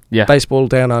 Yeah. Baseball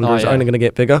down under is only going to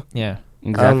get bigger. Yeah.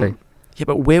 Exactly. Yeah,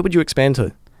 but where would you expand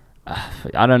to?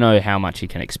 I don't know how much he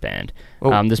can expand.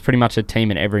 Well, there's pretty much a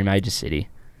team in every major city.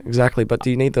 Exactly, but do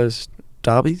you need those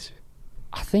derbies?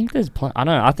 I think there's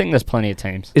I think there's plenty of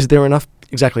teams. Is there enough?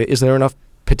 Exactly. Is there enough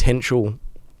potential,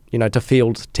 to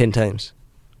field 10 teams,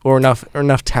 or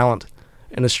enough talent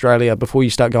in Australia before you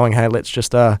start going, hey, let's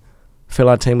just fill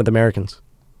our team with Americans?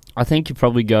 I think you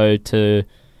probably go to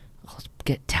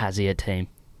get Tassie a team.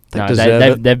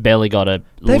 They've barely got a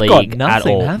league at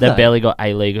all. They've barely got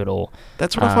a league at all.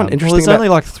 That's what I find interesting. Well, there's only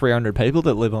like 300 people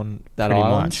that live on that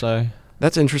island, so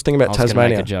that's interesting about Tasmania. I was going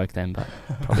to make a joke then, but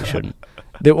probably shouldn't.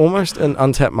 They're almost an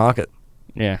untapped market.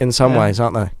 Yeah. In some ways,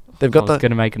 aren't they? They've got I was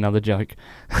going to make another joke.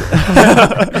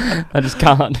 I just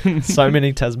can't. So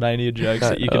many Tasmania jokes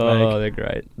that you can make. Oh, they're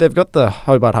great. They've got the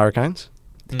Hobart Hurricanes.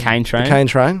 The Cane Train. The Cane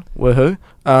Train. Woohoo.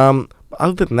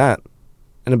 Other than that,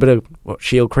 and a bit of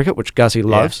Shield cricket, which Gussie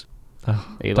loves.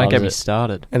 Don't get me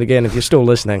started. And again, if you're still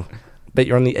listening, bet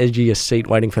you're on the edge of your seat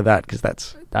waiting for that, because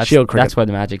that's Shield cricket. That's where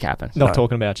the magic happens. Not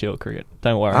talking about Shield cricket.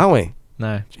 Don't worry. Are we?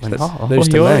 No. That's news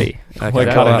to me. Okay. We're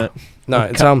cutting it. No,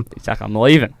 it's Exactly. I'm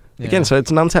leaving. Again, so it's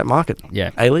an untapped market.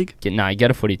 Yeah. A-League?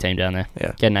 Get a footy team down there.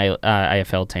 Yeah. Get an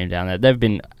AFL team down there. They've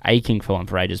been aching for one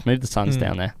for ages. Move the Suns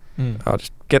down there. I'll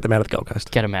just get them out of the Gold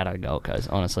Coast. Get them out of the Gold Coast,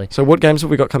 honestly. So what games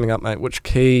have we got coming up, mate? Which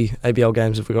key ABL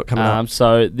games have we got coming up?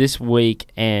 So this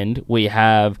weekend we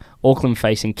have Auckland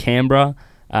facing Canberra,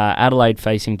 Adelaide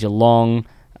facing Geelong,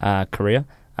 Korea,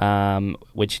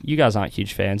 which you guys aren't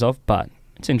huge fans of, but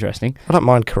it's interesting. I don't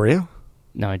mind Korea.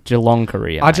 No, Geelong,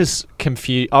 Korea. I was just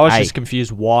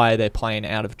confused why they're playing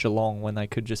out of Geelong when they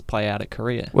could just play out of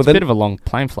Korea. Well, it's a bit of a long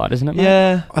plane flight, isn't it, mate?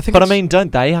 Yeah, but I mean, don't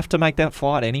they have to make that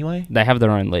flight anyway? They have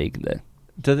their own league there.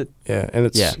 Yeah, and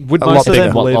it's Would a most lot of bigger.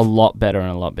 them live, a lot better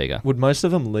and a lot bigger. Would most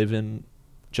of them live in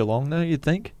Geelong, though, you'd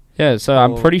think? Yeah, so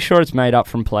I'm pretty sure it's made up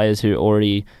from players who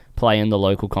already play in the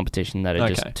local competition that are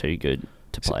just too good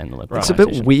to play in the local competition.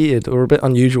 It's a bit weird or a bit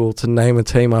unusual to name a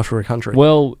team after a country.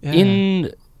 Well,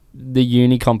 in the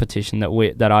uni competition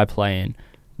that I play in,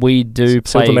 we do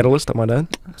play... Silver medalist, I might add.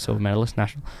 Silver medalist,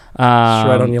 national.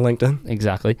 Straight on your LinkedIn.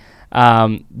 Exactly.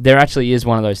 There actually is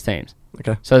one of those teams.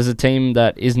 Okay. So there's a team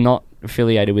that is not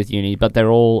affiliated with uni, but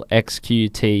they're all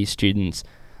XQT students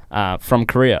from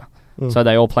Korea. So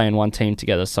they all play in one team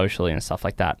together socially and stuff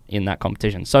like that in that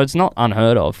competition. So it's not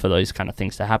unheard of for those kind of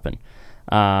things to happen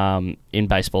in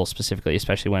baseball specifically,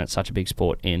 especially when it's such a big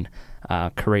sport in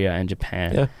Korea and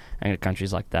Japan and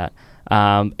countries like that.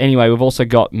 Anyway, we've also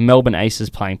got Melbourne Aces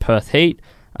playing Perth Heat.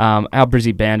 Our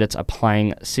Brizzy Bandits are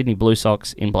playing Sydney Blue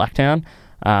Sox in Blacktown,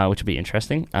 which will be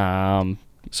interesting.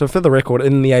 So for the record,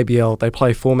 in the ABL, they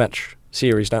play 4-match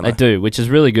series, don't they? They do, which is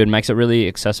really good, makes it really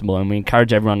accessible, and we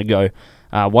encourage everyone to go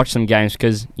watch some games,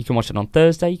 because you can watch it on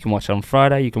Thursday, you can watch it on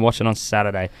Friday, you can watch it on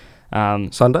Saturday.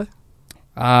 Sunday?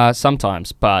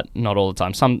 Sometimes, but not all the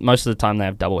time. Most of the time they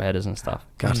have double headers and stuff.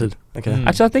 Gutted. Okay.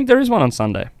 Actually, I think there is one on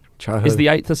Sunday. Is the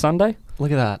 8th a Sunday?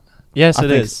 Look at that. Yes, it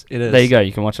is. It is. There you go.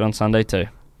 You can watch it on Sunday too.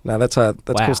 No, that's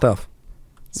cool stuff.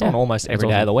 It's on almost every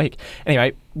day of the week.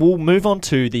 Anyway, we'll move on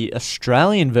to the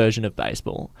Australian version of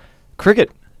baseball. Cricket.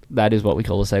 That is what we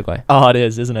call a segue. Oh, it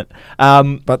is, isn't it?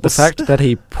 But the fact that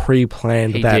he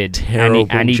pre-planned that terrible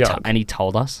joke. And he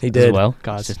told us he did. as well.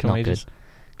 Guys, it's not good.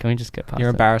 Can we just get past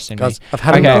You're that? embarrassing me. Guys, I've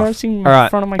had enough. embarrassing in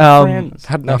front of my friends. I've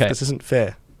had enough. This isn't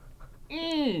fair.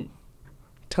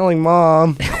 Telling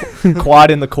Mom.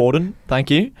 Quiet in the cordon. Thank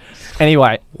you.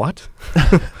 Anyway. What?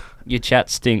 Your chat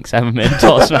stinks. Haven't been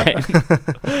tossed,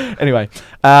 mate. Anyway.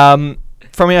 From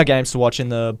our games to watch in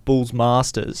the Bulls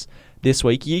Masters this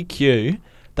week, UQ,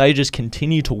 they just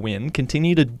continue to win,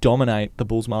 continue to dominate the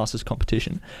Bulls Masters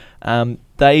competition.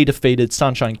 They defeated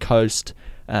Sunshine Coast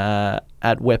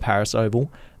at Webb Harris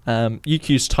Oval.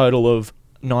 UQ's total of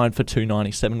 9 for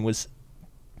 297 was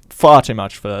far too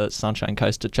much for Sunshine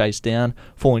Coast to chase down,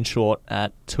 falling short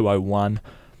at 201.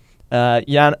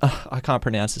 I can't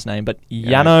pronounce his name, but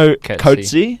Yano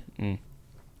Coetzee,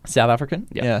 South African.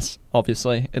 Yep. Yes,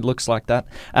 obviously. It looks like that.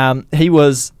 He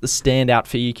was the standout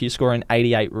for UQ, scoring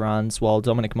 88 runs, while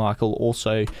Dominic Michael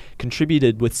also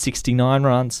contributed with 69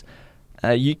 runs.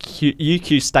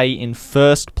 UQ stay in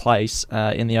first place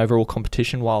in the overall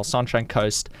competition, while Sunshine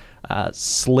Coast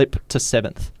slip to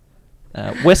 7th.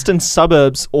 Western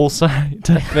Suburbs also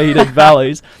defeated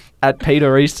Valleys at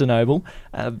Peter Eastern Oval.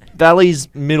 Valleys'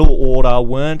 middle order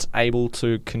weren't able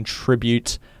to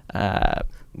contribute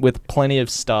with plenty of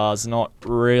stars, not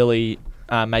really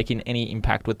making any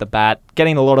impact with the bat,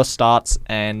 getting a lot of starts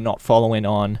and not following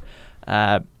on.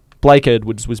 Blake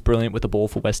Edwards was brilliant with the ball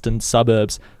for Western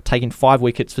Suburbs, taking 5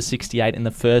 wickets for 68 in the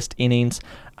first innings,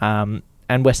 and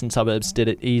Western Suburbs did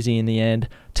it easy in the end,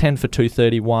 10 for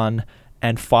 231,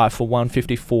 and 5 for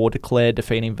 154 declared,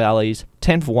 defeating Valleys,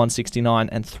 10 for 169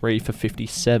 and 3 for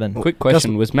 57. Quick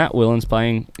question, was Matt Willens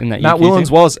playing in that Matt UQ Willens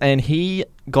team? was, and he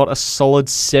got a solid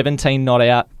 17 not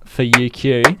out for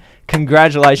UQ.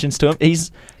 Congratulations to him.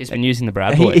 He's been using the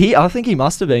Brad boy. I think he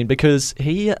must have been, because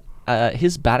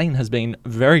his batting has been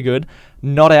very good.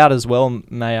 Not out as well,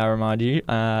 may I remind you.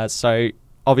 So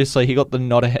obviously he got the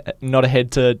not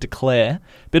ahead to declare.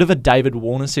 Bit of a David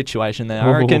Warner situation there.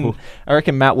 I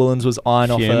reckon Matt Willens was eyeing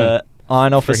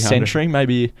off a century,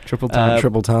 maybe triple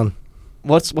ton.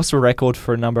 What's the record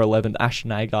for number 11?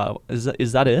 Ashton Agar. Is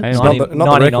that it?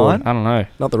 Not the record. I don't know.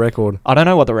 Not the record. I don't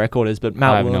know what the record is, but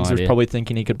Matt Willens was idea. probably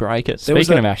thinking he could break it.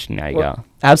 Speaking of Ashton Agar,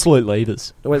 absolute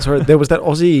levers. Wait, sorry, there was that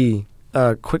Aussie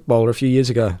quick bowler a few years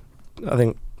ago. I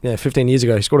think 15 years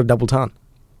ago. He scored a double ton.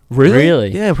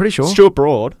 Really? Yeah, I'm pretty sure. Stuart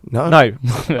Broad? No.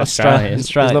 Australian.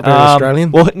 He's not very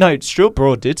Australian. Well, no, Stuart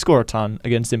Broad did score a ton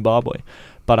against Zimbabwe.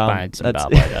 But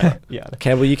Zimbabwe, yeah.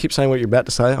 Campbell, you keep saying what you're about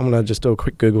to say. I'm going to just do a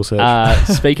quick Google search.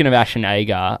 Speaking of Ashton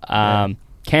Agar,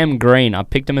 Cam Green, I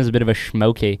picked him as a bit of a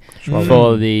schmoky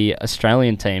for the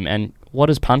Australian team. And what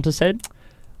has Punter said?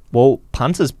 Well,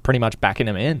 Punter's pretty much backing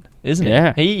him in, isn't he?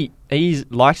 Yeah. He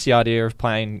likes the idea of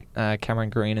playing Cameron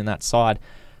Green in that side.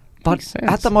 But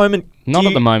at the moment... Not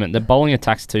at the moment. The bowling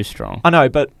attack's too strong. I know,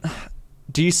 but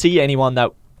do you see anyone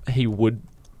that he would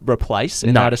replace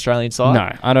in that Australian side?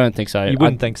 No, I don't think so. You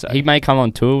wouldn't think so. He may come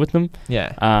on tour with them.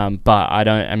 Yeah. But I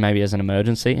don't, and maybe as an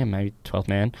emergency, and maybe 12th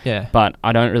man. Yeah. But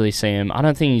I don't really see him. I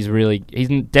don't think he's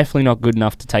definitely not good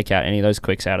enough to take out any of those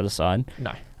quicks out of the side.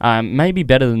 No. Maybe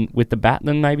better with the bat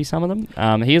than maybe some of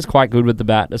them. He is quite good with the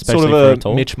bat, especially sort for a of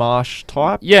tall. Mitch Marsh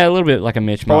type? Yeah, a little bit like a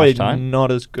Mitch Marsh type.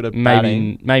 Not as good at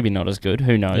batting. Maybe not as good.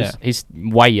 Who knows? Yeah. He's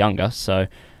way younger, so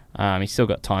he's still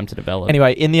got time to develop.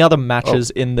 Anyway, in the other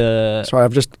matches Sorry,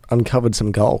 I've just uncovered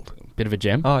some gold. Bit of a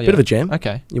gem. Oh, yeah. Bit of a gem.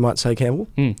 Okay. You might say, Campbell.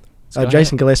 So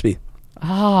Jason Gillespie.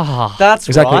 That's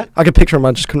exactly. right. I could picture him.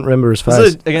 I just couldn't remember his face.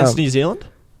 Was it against New Zealand?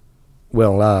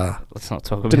 Well, let's not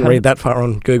talk about didn't read that far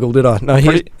on Google, did I? No,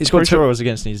 he scored sure it was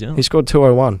against New Zealand. He scored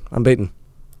 201, unbeaten.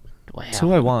 Wow.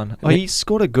 201. Oh, he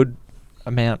scored a good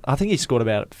amount. I think he scored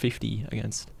about 50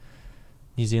 against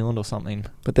New Zealand or something.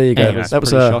 But there you go. That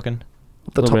was shocking.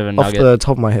 Off the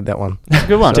top of my head, that one. It's a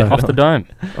good one. Off the dome.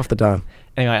 Off the dome.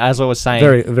 Anyway, as I was saying...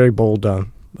 Very, very bald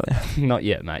dome. But not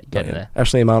yet, mate. Get there.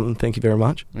 Ashley Martin, thank you very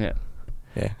much. Yeah.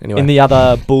 Yeah, anyway. In the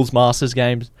other Bulls Masters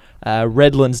games,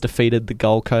 Redlands defeated the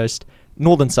Gold Coast.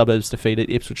 Northern Suburbs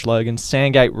defeated Ipswich Logan.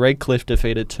 Sandgate Redcliffe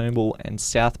defeated Toombul. And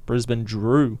South Brisbane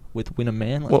drew with Winner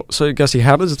Manly. Well, so Gussie,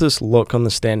 how does this look on the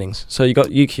standings? So you got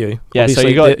UQ. Yeah, so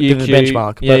you got UQ. The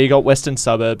benchmark. Yeah, you got Western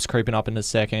Suburbs creeping up into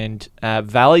second.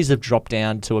 Valleys have dropped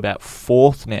down to about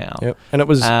fourth now. Yep. And it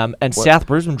was... and South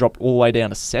Brisbane dropped all the way down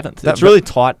to seventh. It's really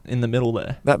tight in the middle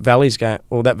there. That Valleys game,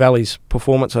 or that Valleys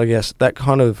performance, I guess, that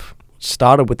kind of...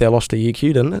 started with their loss to UQ,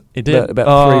 didn't it? It did.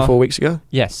 About 3 or 4 weeks ago?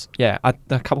 Yes. Yeah. A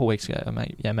couple of weeks ago.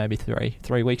 Maybe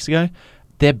 3 weeks ago.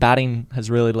 Their batting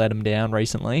has really let them down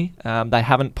recently. They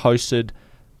haven't posted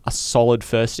a solid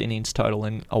first innings total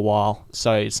in a while.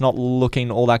 So it's not looking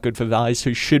all that good for Valleys,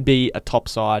 who should be a top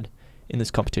side in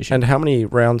this competition. And how many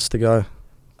rounds to go?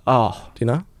 Oh. Do you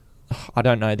know? I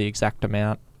don't know the exact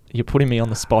amount. You're putting me on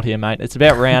the spot here, mate. It's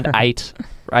about round 8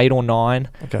 or 9.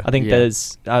 Okay. I think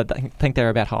I think they're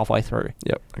about halfway through.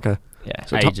 Yep. Okay. Yeah.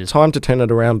 So time to turn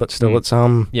it around, but still, it's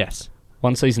Yes.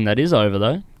 One season that is over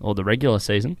though, or the regular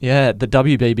season. Yeah, the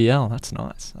WBBL. That's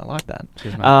nice. I like that.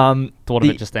 Thought of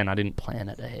it just then. I didn't plan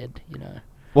it ahead. You know.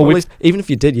 Well, at least, even if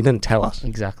you did, you didn't tell us.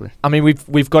 Exactly. I mean,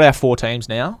 we've got our 4 teams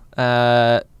now.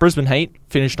 Brisbane Heat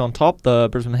finished on top. The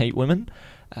Brisbane Heat women.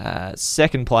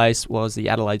 Second place was the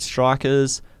Adelaide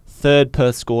Strikers. Third,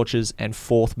 Perth Scorchers, and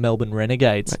fourth, Melbourne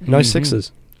Renegades. No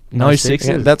sixes. No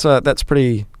sixes. Yeah, that's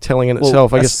pretty telling in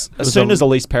itself. I guess as soon as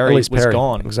Elise Perry was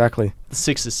gone, exactly, the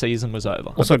Sixers season was over.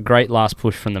 Also, a great last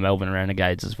push from the Melbourne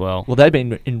Renegades as well. Well, they've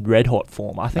been in red hot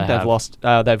form. I think they've lost.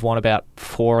 They've won about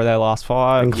 4 of their last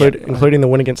 5, including the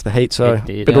win against the Heat. So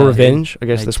bit of revenge, I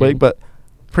guess, this week. But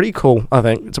pretty cool. I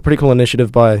think it's a pretty cool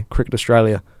initiative by Cricket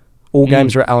Australia. All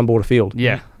games are at Allan Border Field.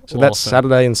 Yeah. So that's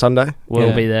Saturday and Sunday.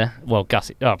 We'll be there. Well,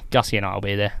 Gussie and I will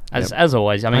be there. As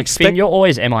always. I mean, Finn, you're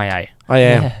always MIA. I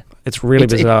am. Yeah. It's really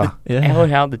bizarre.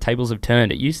 How the tables have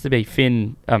turned. It used to be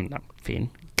Finn.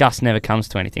 Gus never comes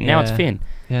to anything. Now it's Finn.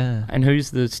 Yeah. And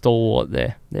who's the stalwart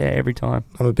there? There every time.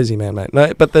 I'm a busy man, mate.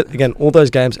 No, but again, all those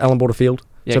games, Allan Border Field.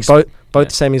 Yeah, so both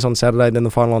the semis on Saturday, then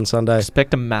the final on Sunday.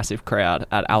 Expect a massive crowd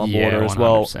at Allan Border as 100%.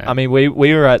 well. I mean, we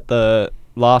were at the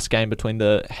last game between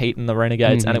the Heat and the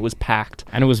Renegades, and it was packed.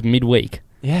 And it was midweek.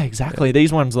 Yeah, exactly. Yeah.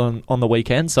 These ones on the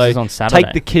weekend. So on Saturday.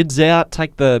 Take the kids out,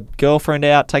 take the girlfriend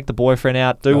out, take the boyfriend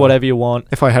out, do whatever you want.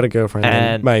 If I had a girlfriend,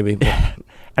 then maybe.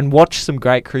 And watch some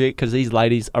great cricket because these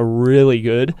ladies are really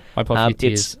good. I pop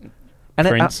tears. And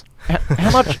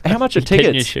how much are tickets?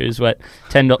 Getting your shoes wet.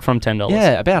 $10.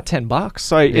 Yeah, about $10.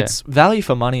 So it's value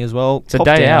for money as well. It's a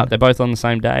day out. They're both on the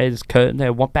same day. It's curtain.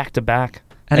 They're back to back.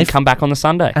 And they come back on the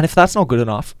Sunday. And if that's not good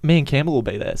enough, me and Campbell will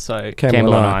be there. So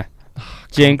Campbell and I.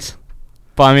 Jinx,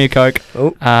 buy me a Coke.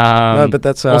 Oh, no, but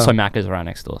that's also Macca's right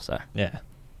next door. So yeah,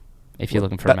 if you're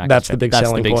looking for a Macca's, that's the big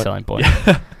selling point.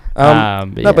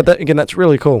 But again, that's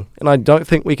really cool. And I don't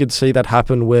think we could see that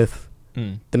happen with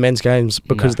the men's games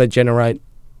because they generate,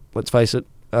 let's face it,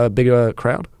 a bigger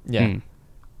crowd. Yeah.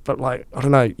 But like, I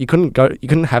don't know, you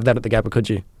couldn't have that at the Gabba, could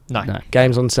you? No.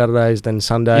 Games on Saturdays, then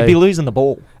Sunday. You'd be losing the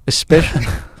ball. Especially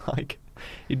like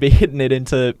you'd be hitting it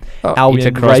into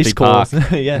Albion Racecourse.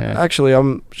 Yeah. Actually,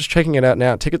 I'm just checking it out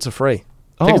now. Tickets are free.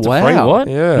 Tickets are free? What?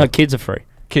 Yeah. No, kids are free.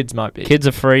 Kids might be. Kids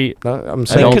are free. No, I'm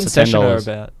saying adults concession are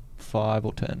about 5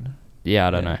 or 10. Yeah, I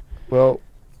don't know. Well,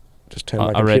 just turn my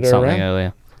computer I read something around.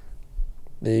 Earlier.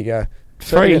 There you go.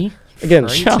 Free? Again,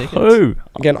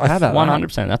 Again, I have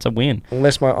 100%. That's a win.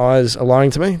 Unless my eyes are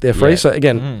lying to me, they're free. So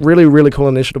again, really, really cool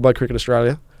initiative by Cricket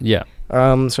Australia. Yeah.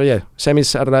 So yeah, semis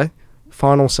Saturday,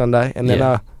 final Sunday, and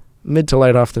then mid to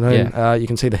late afternoon, you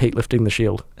can see the Heat lifting the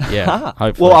shield. Yeah.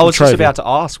 Hopefully. Well, I was just about to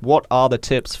ask, what are the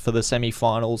tips for the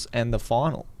semi-finals and the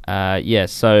final?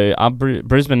 So our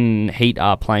Brisbane Heat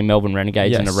are playing Melbourne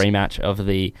Renegades in a rematch of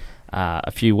the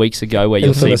a few weeks ago, where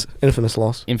you'll see infamous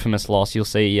loss. You'll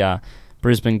see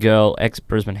Brisbane girl,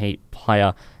 ex-Brisbane Heat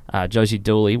player Josie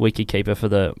Dooley, wicketkeeper for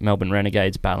the Melbourne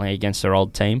Renegades, battling against her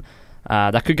old team.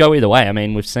 That could go either way. I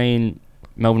mean, we've seen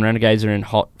Melbourne Renegades are in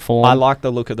hot form. I like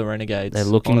the look of the Renegades. They're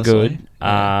looking good.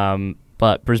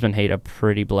 But Brisbane Heat are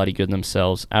pretty bloody good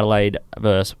themselves. Adelaide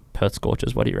versus Perth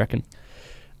Scorchers. What do you reckon?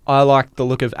 I like the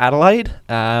look of Adelaide.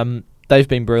 They've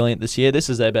been brilliant this year. This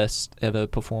is their best ever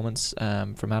performance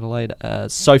from Adelaide.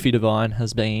 Sophie Devine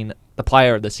has been the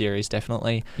player of the series,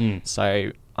 definitely.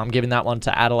 So I'm giving that one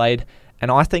to Adelaide. And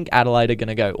I think Adelaide are going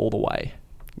to go all the way.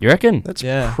 You reckon? That's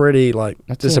pretty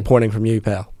disappointing from you,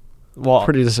 pal. What?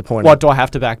 Pretty disappointing. What, do I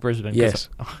have to back Brisbane? Yes.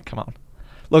 Come on.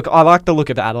 Look, I like the look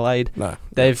of Adelaide. No.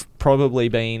 They've probably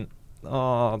been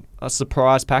a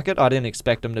surprise packet. I didn't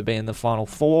expect them to be in the Final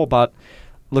Four, but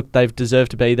look, they've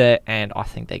deserved to be there, and I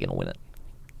think they're going to win it.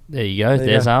 There you go.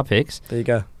 There's our picks. There you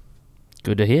go.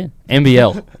 Good to hear.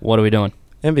 NBL, what are we doing?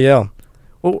 NBL.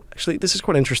 Well, actually, this is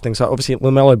quite interesting. So, obviously,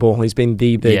 LaMelo Ball, he's been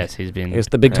the big... Yes, he's been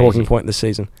the big talking point this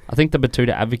season. I think the Batuta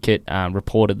Advocate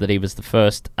reported that he was the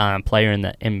first player in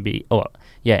the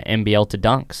NBL to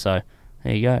dunk. So,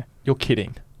 there you go. You're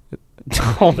kidding.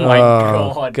 Oh, my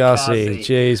God, Gussie.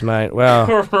 Jeez, mate. Wow.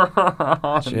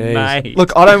 Jeez. Mate.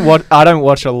 Look, I don't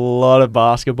watch a lot of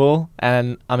basketball,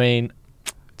 and, I mean...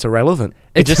 It's irrelevant.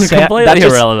 It's completely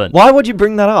irrelevant. Why would you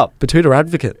bring that up? Batuta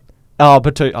Advocate. Oh,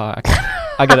 Batuta... Oh, okay.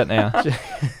 I get it now.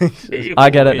 I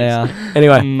get it now.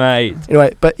 Anyway, mate.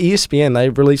 But ESPN, they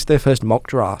released their first mock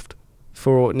draft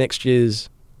for next year's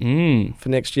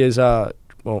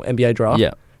NBA draft.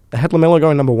 Yeah. They had LaMelo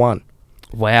going number 1.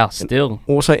 Wow, still. And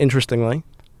also, interestingly,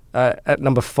 at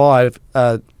number 5,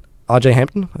 RJ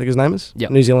Hampton, I think his name is. Yep.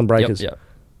 New Zealand Breakers. Yep.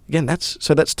 Again, that's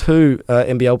 2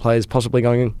 NBL players possibly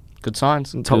going in. Good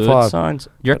signs. Top Good 5. Signs.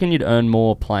 Do you reckon you'd earn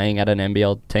more playing at an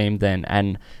NBL team than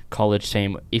an college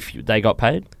team if they got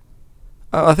paid?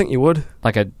 I think you would.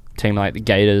 Like a team like the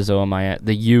Gators or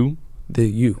the U? The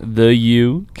U.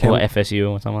 Or FSU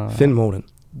or something like Finn Morton.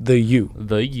 The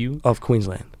U. Of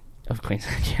Queensland.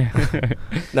 Yeah.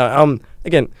 No,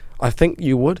 again, I think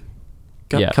you would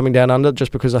coming down under,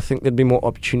 just because I think there'd be more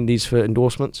opportunities for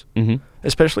endorsements. Mm-hmm.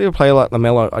 Especially a player like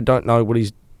LaMelo. I don't know what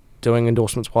he's doing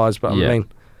endorsements-wise, but I mean,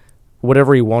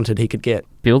 whatever he wanted, he could get.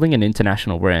 Building an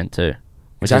international brand too,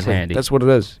 which is handy. That's what it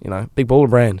is, big baller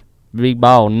brand. Big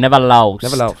ball, never lost.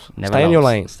 Stay in your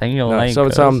lane. So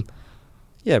it's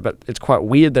but it's quite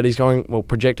weird that he's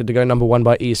projected to go number 1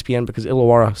 by ESPN because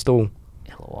Illawarra still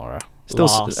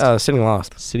sitting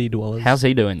last. City dwellers. How's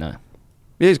he doing though?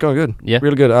 Yeah, he's going good. Yeah,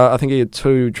 really good. I think he had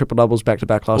 2 triple doubles back to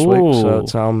back last week. So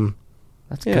it's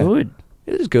that's good.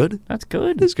 It is good. That's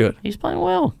good. It is good. He's playing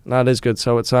well. No, it is good.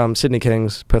 So it's Sydney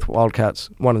Kings, Perth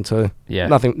Wildcats, 1 and 2. Yeah.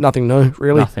 Nothing new,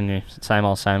 really. Nothing new. Same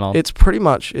old. It's pretty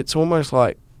much, it's almost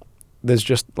like there's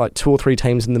just like 2 or 3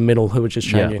 teams in the middle who are just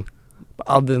changing. But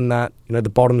other than that, the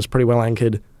bottom's pretty well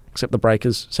anchored, except the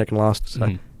Breakers, second last.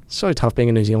 So it's so tough being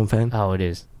a New Zealand fan. Oh, it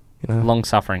is. Long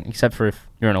suffering, except for if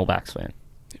you're an All Blacks fan.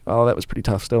 Oh, that was pretty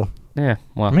tough still. Yeah,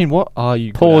 well. I mean, what are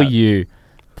you Poor you.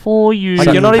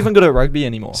 Like, you're not even good at rugby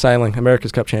anymore. Sailing,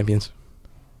 America's Cup champions.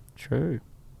 True.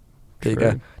 There you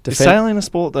go. Is sailing a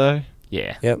sport, though?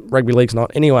 Yeah. Yeah, rugby league's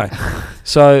not. Anyway,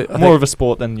 so more of a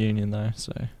sport than union, though.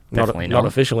 So Definitely not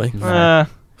officially. No.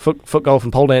 Foot golf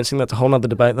and pole dancing, that's a whole nother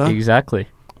debate, though. Exactly.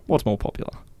 What's more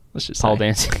popular? Let's just pole say.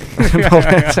 dancing. Pole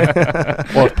dancing.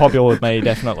 What's popular with me,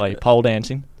 definitely pole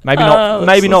dancing. Maybe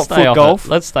not foot golf.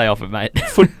 Let's stay off it, mate.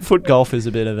 Foot golf is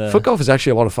a bit of a... Foot golf is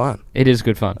actually a lot of fun. It is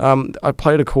good fun. I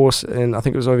played a course in, I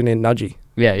think it was over near Nudgee.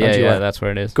 Yeah, that's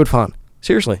where it is. Good fun.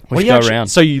 Seriously. We should go around.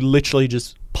 So you literally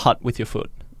just putt with your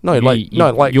foot? No,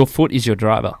 like your foot is your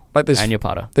driver, like and your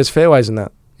putter. There's fairways in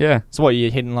that. Yeah. So what,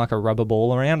 you're hitting like a rubber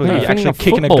ball around, or No, you're actually a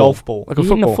kicking football. a golf ball? Like a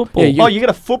football. Yeah, you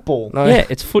get a football. No. Yeah,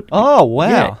 it's foot. Oh, wow.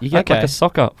 Yeah, you get like a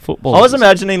soccer football. I was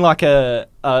imagining like a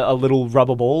little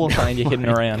rubber ball or something you're hitting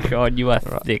around. God, you are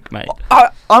thick, mate.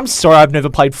 I'm sorry, I've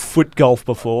never played foot golf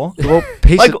before. Well,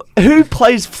 who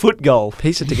plays foot golf?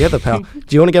 Piece it together, pal.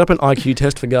 Do you want to get up an IQ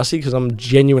test for Gussie? Because I'm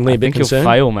genuinely a bit concerned.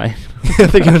 I think you'll fail, mate. I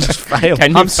think you'll just fail.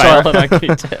 Can you fail an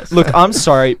IQ test? Look, I'm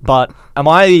sorry, but am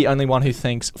I the only one who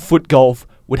thinks foot golf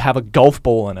would have a golf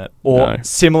ball in it or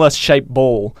similar shaped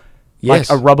ball, yes,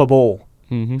 like a rubber ball?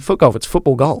 Mm-hmm. Foot golf, it's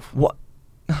football golf. What?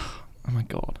 Oh my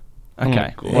god.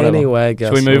 Okay. Anyway, Gus,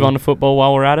 should we move on to football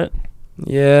while we're at it?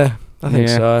 Yeah, I think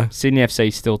so. Sydney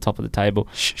FC still top of the table.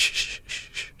 Shh.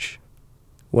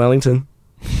 Wellington,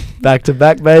 back to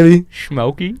back, baby.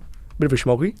 Schmoky. Bit of a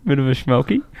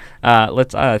schmoky.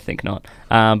 I think not.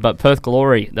 But Perth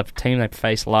Glory, the team they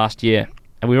faced last year,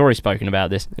 and we've already spoken about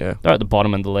this. Yeah. They're at the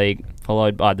bottom of the league,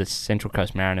 followed by the Central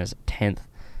Coast Mariners, 10th.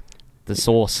 The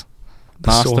Sauce.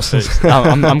 Masterpiece.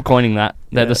 I'm coining that.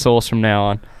 They're the Sauce from now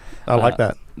on. I like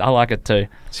that. I like it too.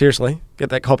 Seriously, get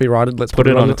that copyrighted. Let's put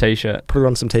it on a t-shirt. Put it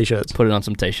on some t-shirts. Put it on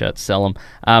some t-shirts. Sell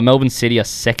them. Melbourne City are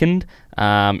second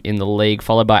in the league,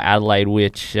 followed by Adelaide,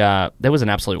 which there was an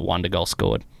absolute wonder goal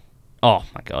scored. Oh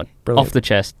my god! Brilliant. Off the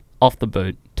chest, off the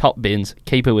boot, top bins.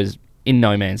 Keeper was in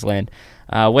no man's land.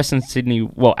 Western Sydney,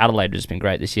 Adelaide has been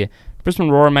great this year.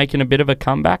 Brisbane Roar making a bit of a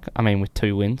comeback. I mean, with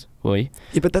 2 wins, will you?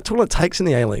 Yeah, but that's all it takes in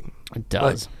the A-League. It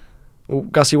does. Well,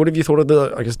 Gussie, what have you thought of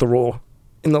the Roar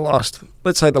in the last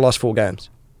 4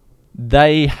 games?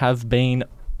 They have been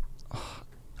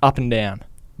up and down.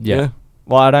 Yeah.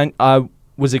 Well, I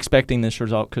was expecting this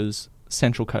result because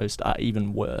Central Coast are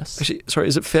even worse. Actually, sorry,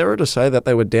 is it fairer to say that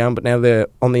they were down, but now they're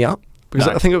on the up? Because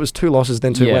I think it was 2 losses,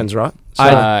 then 2 wins, right? So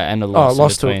and a loss.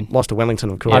 Lost to Wellington,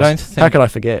 of course. How could I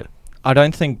forget? I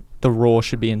don't think the Raw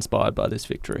should be inspired by this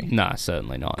victory. No,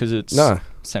 certainly not. Because it's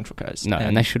Central Coast. No,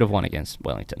 and they should have won against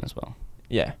Wellington as well.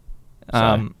 Yeah.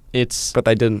 But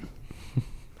they didn't.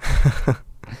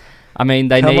 I mean,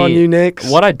 Come on, you Knicks.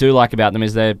 What I do like about them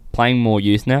is they're playing more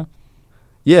youth now.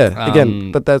 Yeah,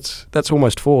 again, but that's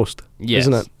almost forced,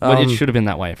 isn't it? But it should have been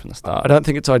that way from the start. I don't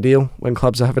think it's ideal when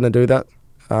clubs are having to do that.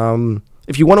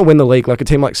 If you want to win the league, like a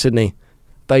team like Sydney,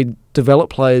 they develop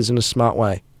players in a smart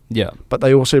way. Yeah. But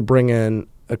they also bring in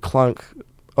a clunk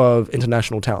of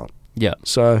international talent. Yeah.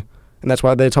 So, and that's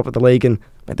why they're top of the league, and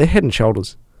mate, they're head and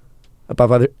shoulders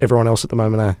above everyone else at the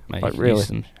moment, eh? Mate, like, really.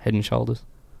 Some head and shoulders.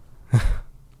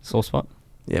 Sore spot?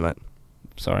 Yeah, mate.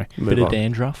 Sorry. Bit of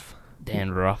dandruff.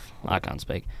 Dandruff. I can't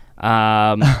speak.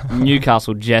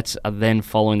 Newcastle Jets are then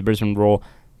following the Brisbane Roar,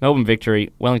 Melbourne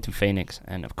Victory, Wellington Phoenix,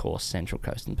 and of course Central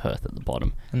Coast and Perth at the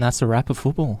bottom. And that's a wrap of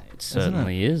football. It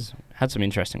certainly is. Had some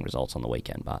interesting results on the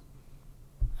weekend, but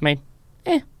I mean,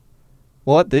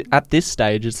 Well, at this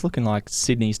stage, it's looking like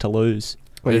Sydney's to lose.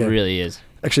 Well, it really is.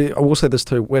 Actually, I will say this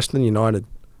too. Western United,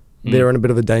 they're in a bit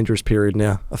of a dangerous period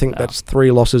now. I think that's 3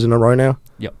 losses in a row now.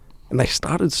 Yep. And they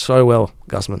started so well,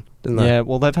 Gusman, didn't they? Yeah,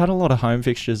 well, they've had a lot of home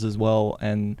fixtures as well,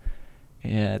 and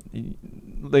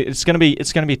it's going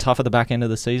to be tough at the back end of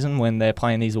the season when they're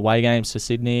playing these away games to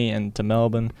Sydney and to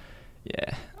Melbourne.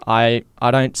 Yeah, I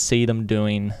don't see them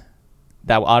doing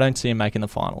that. I don't see them making the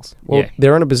finals. Well,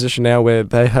 they're in a position now where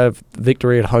they have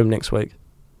Victory at home next week.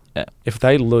 Yeah. If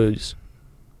they lose,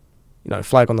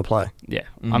 flag on the play. Yeah.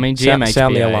 I mean, GMHBA.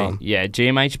 Sound the alarm. Yeah,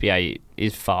 GMHBA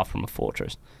is far from a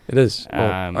fortress. It is.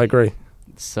 Well, I agree.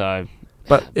 So,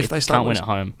 but if they can't win at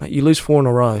home, mate, you lose 4 in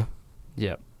a row.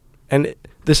 Yeah. And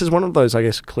this is one of those, I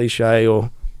guess, cliche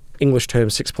or English term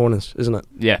 6-pointers, isn't it?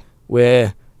 Yeah.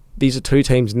 Where these are 2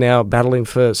 teams now battling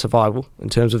for survival in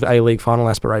terms of A-League final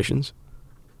aspirations.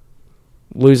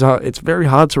 Loser, it's very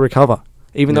hard to recover,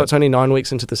 even though it's only 9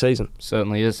 weeks into the season.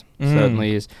 Certainly is.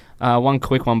 Certainly is. One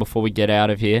quick one before we get out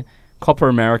of here. Copa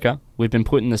America. We've been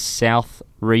put in the South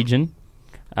region.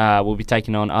 We'll be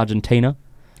taking on Argentina,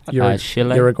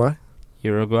 Chile, Uruguay,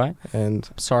 and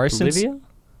Bolivia.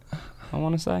 I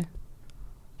want to say a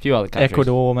few other countries.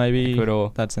 Ecuador, maybe.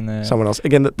 Ecuador. That's in there. Someone else.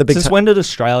 Again, the big. Since when did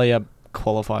Australia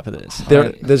qualify for this.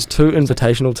 There's 2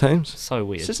 invitational teams. So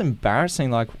weird. It's just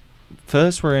embarrassing. Like,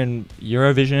 first we're in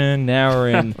Eurovision, now we're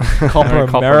in Copa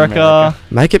America.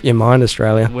 Make up your mind,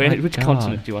 Australia. Which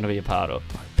continent do you want to be a part of?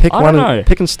 Pick one.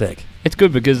 Pick and stick. It's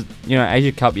good because,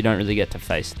 Asia Cup, you don't really get to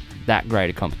face that great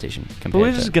a competition compared but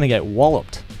we're just going to get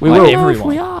walloped. We will. Everyone.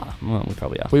 We are. Well, we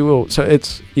probably are. We will. So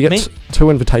you get 2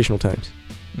 invitational teams.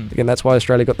 Again, that's why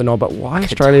Australia got the nod. But why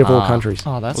Qatar. Australia of all countries?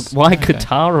 Oh, that's why okay.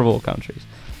 Qatar of all countries?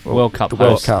 Well, World Cup the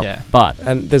World host. Cup. Yeah.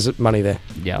 And there's money there.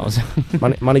 Yeah.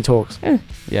 money talks.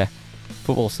 Yeah.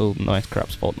 Football's still the most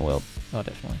corrupt sport in the world. Oh,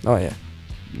 definitely. Oh, yeah.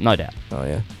 No doubt. Oh,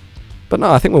 yeah. But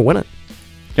no, I think we'll win it.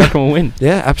 You reckon we'll win?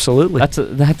 Yeah, absolutely.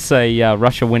 That's a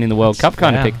Russia winning the World Cup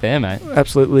kind of pick there, mate.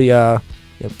 Absolutely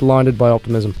blinded by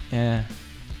optimism. Yeah.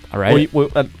 All right.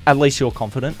 At least you're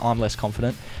confident. I'm less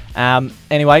confident.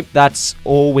 Anyway, that's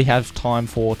all we have time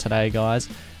for today, guys.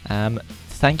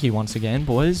 Thank you once again,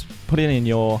 boys. Put in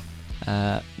your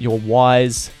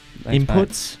wise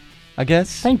inputs, mate. I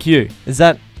guess. Thank you. Is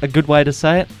that a good way to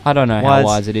say it? I don't know how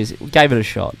wise it is. We gave it a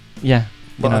shot. Yeah.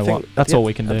 You know what? That's all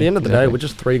we can do. At the end of the day, we're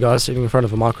just 3 guys sitting in front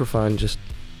of a microphone, just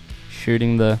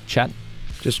shooting the chat,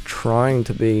 just trying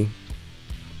to be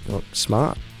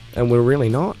smart, and we're really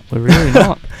not. We're really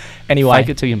not. Anyway, fake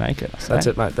it till you make it. That's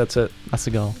it, mate. That's it. That's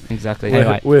the goal. Exactly.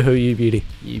 Anyway, we're who you beauty.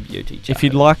 You beauty. If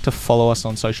you'd like to follow us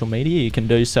on social media, you can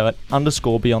do so at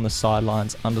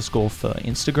 _beyondthesidelines_ for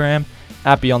Instagram,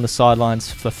 at Beyond the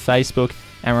Sidelines for Facebook,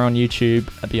 and we're on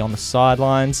YouTube at Beyond the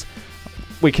Sidelines.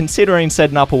 We're considering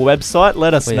setting up a website.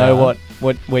 Let us know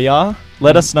what we are.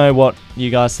 Let us know what you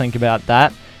guys think about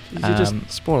that. You're just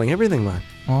spoiling everything, mate.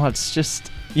 Oh, it's just,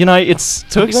 it's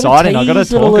too exciting. I've got to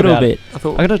talk about it. I've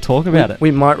got to talk about it. We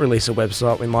might release a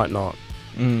website. We might not.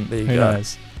 There you go.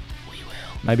 Knows? We will.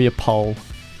 Maybe a poll.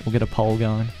 We'll get a poll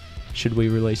going. Should we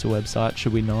release a website?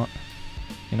 Should we not?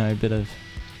 A bit of...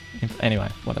 Anyway,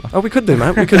 whatever. Oh, we could do,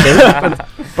 mate. We could do.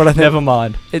 But I think never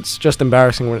mind. It's just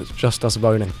embarrassing when it's just us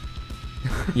voting.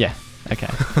 Yeah. Okay.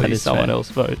 That is someone else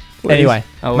vote. Please. Anyway,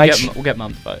 we'll get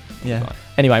Mum to vote. Yeah.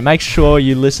 Anyway, make sure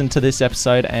you listen to this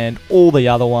episode and all the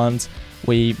other ones.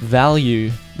 We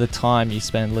value the time you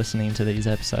spend listening to these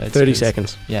episodes. 30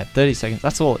 seconds. Yeah, 30 seconds.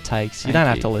 That's all it takes. You don't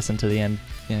have to listen to the end.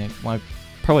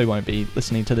 Probably won't be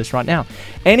listening to this right now.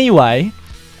 Anyway,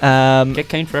 get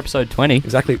keen for episode 20.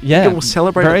 Exactly. Yeah. We'll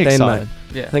celebrate it then, mate.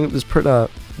 Yeah. I think it was a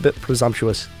bit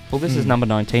presumptuous. Well, this is number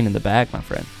 19 in the bag, my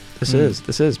friend. This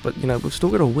is. But, we've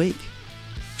still got a week.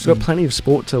 We've still got plenty of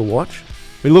sport to watch.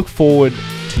 We look forward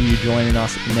to you joining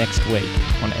us next week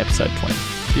on episode 20.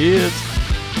 Cheers.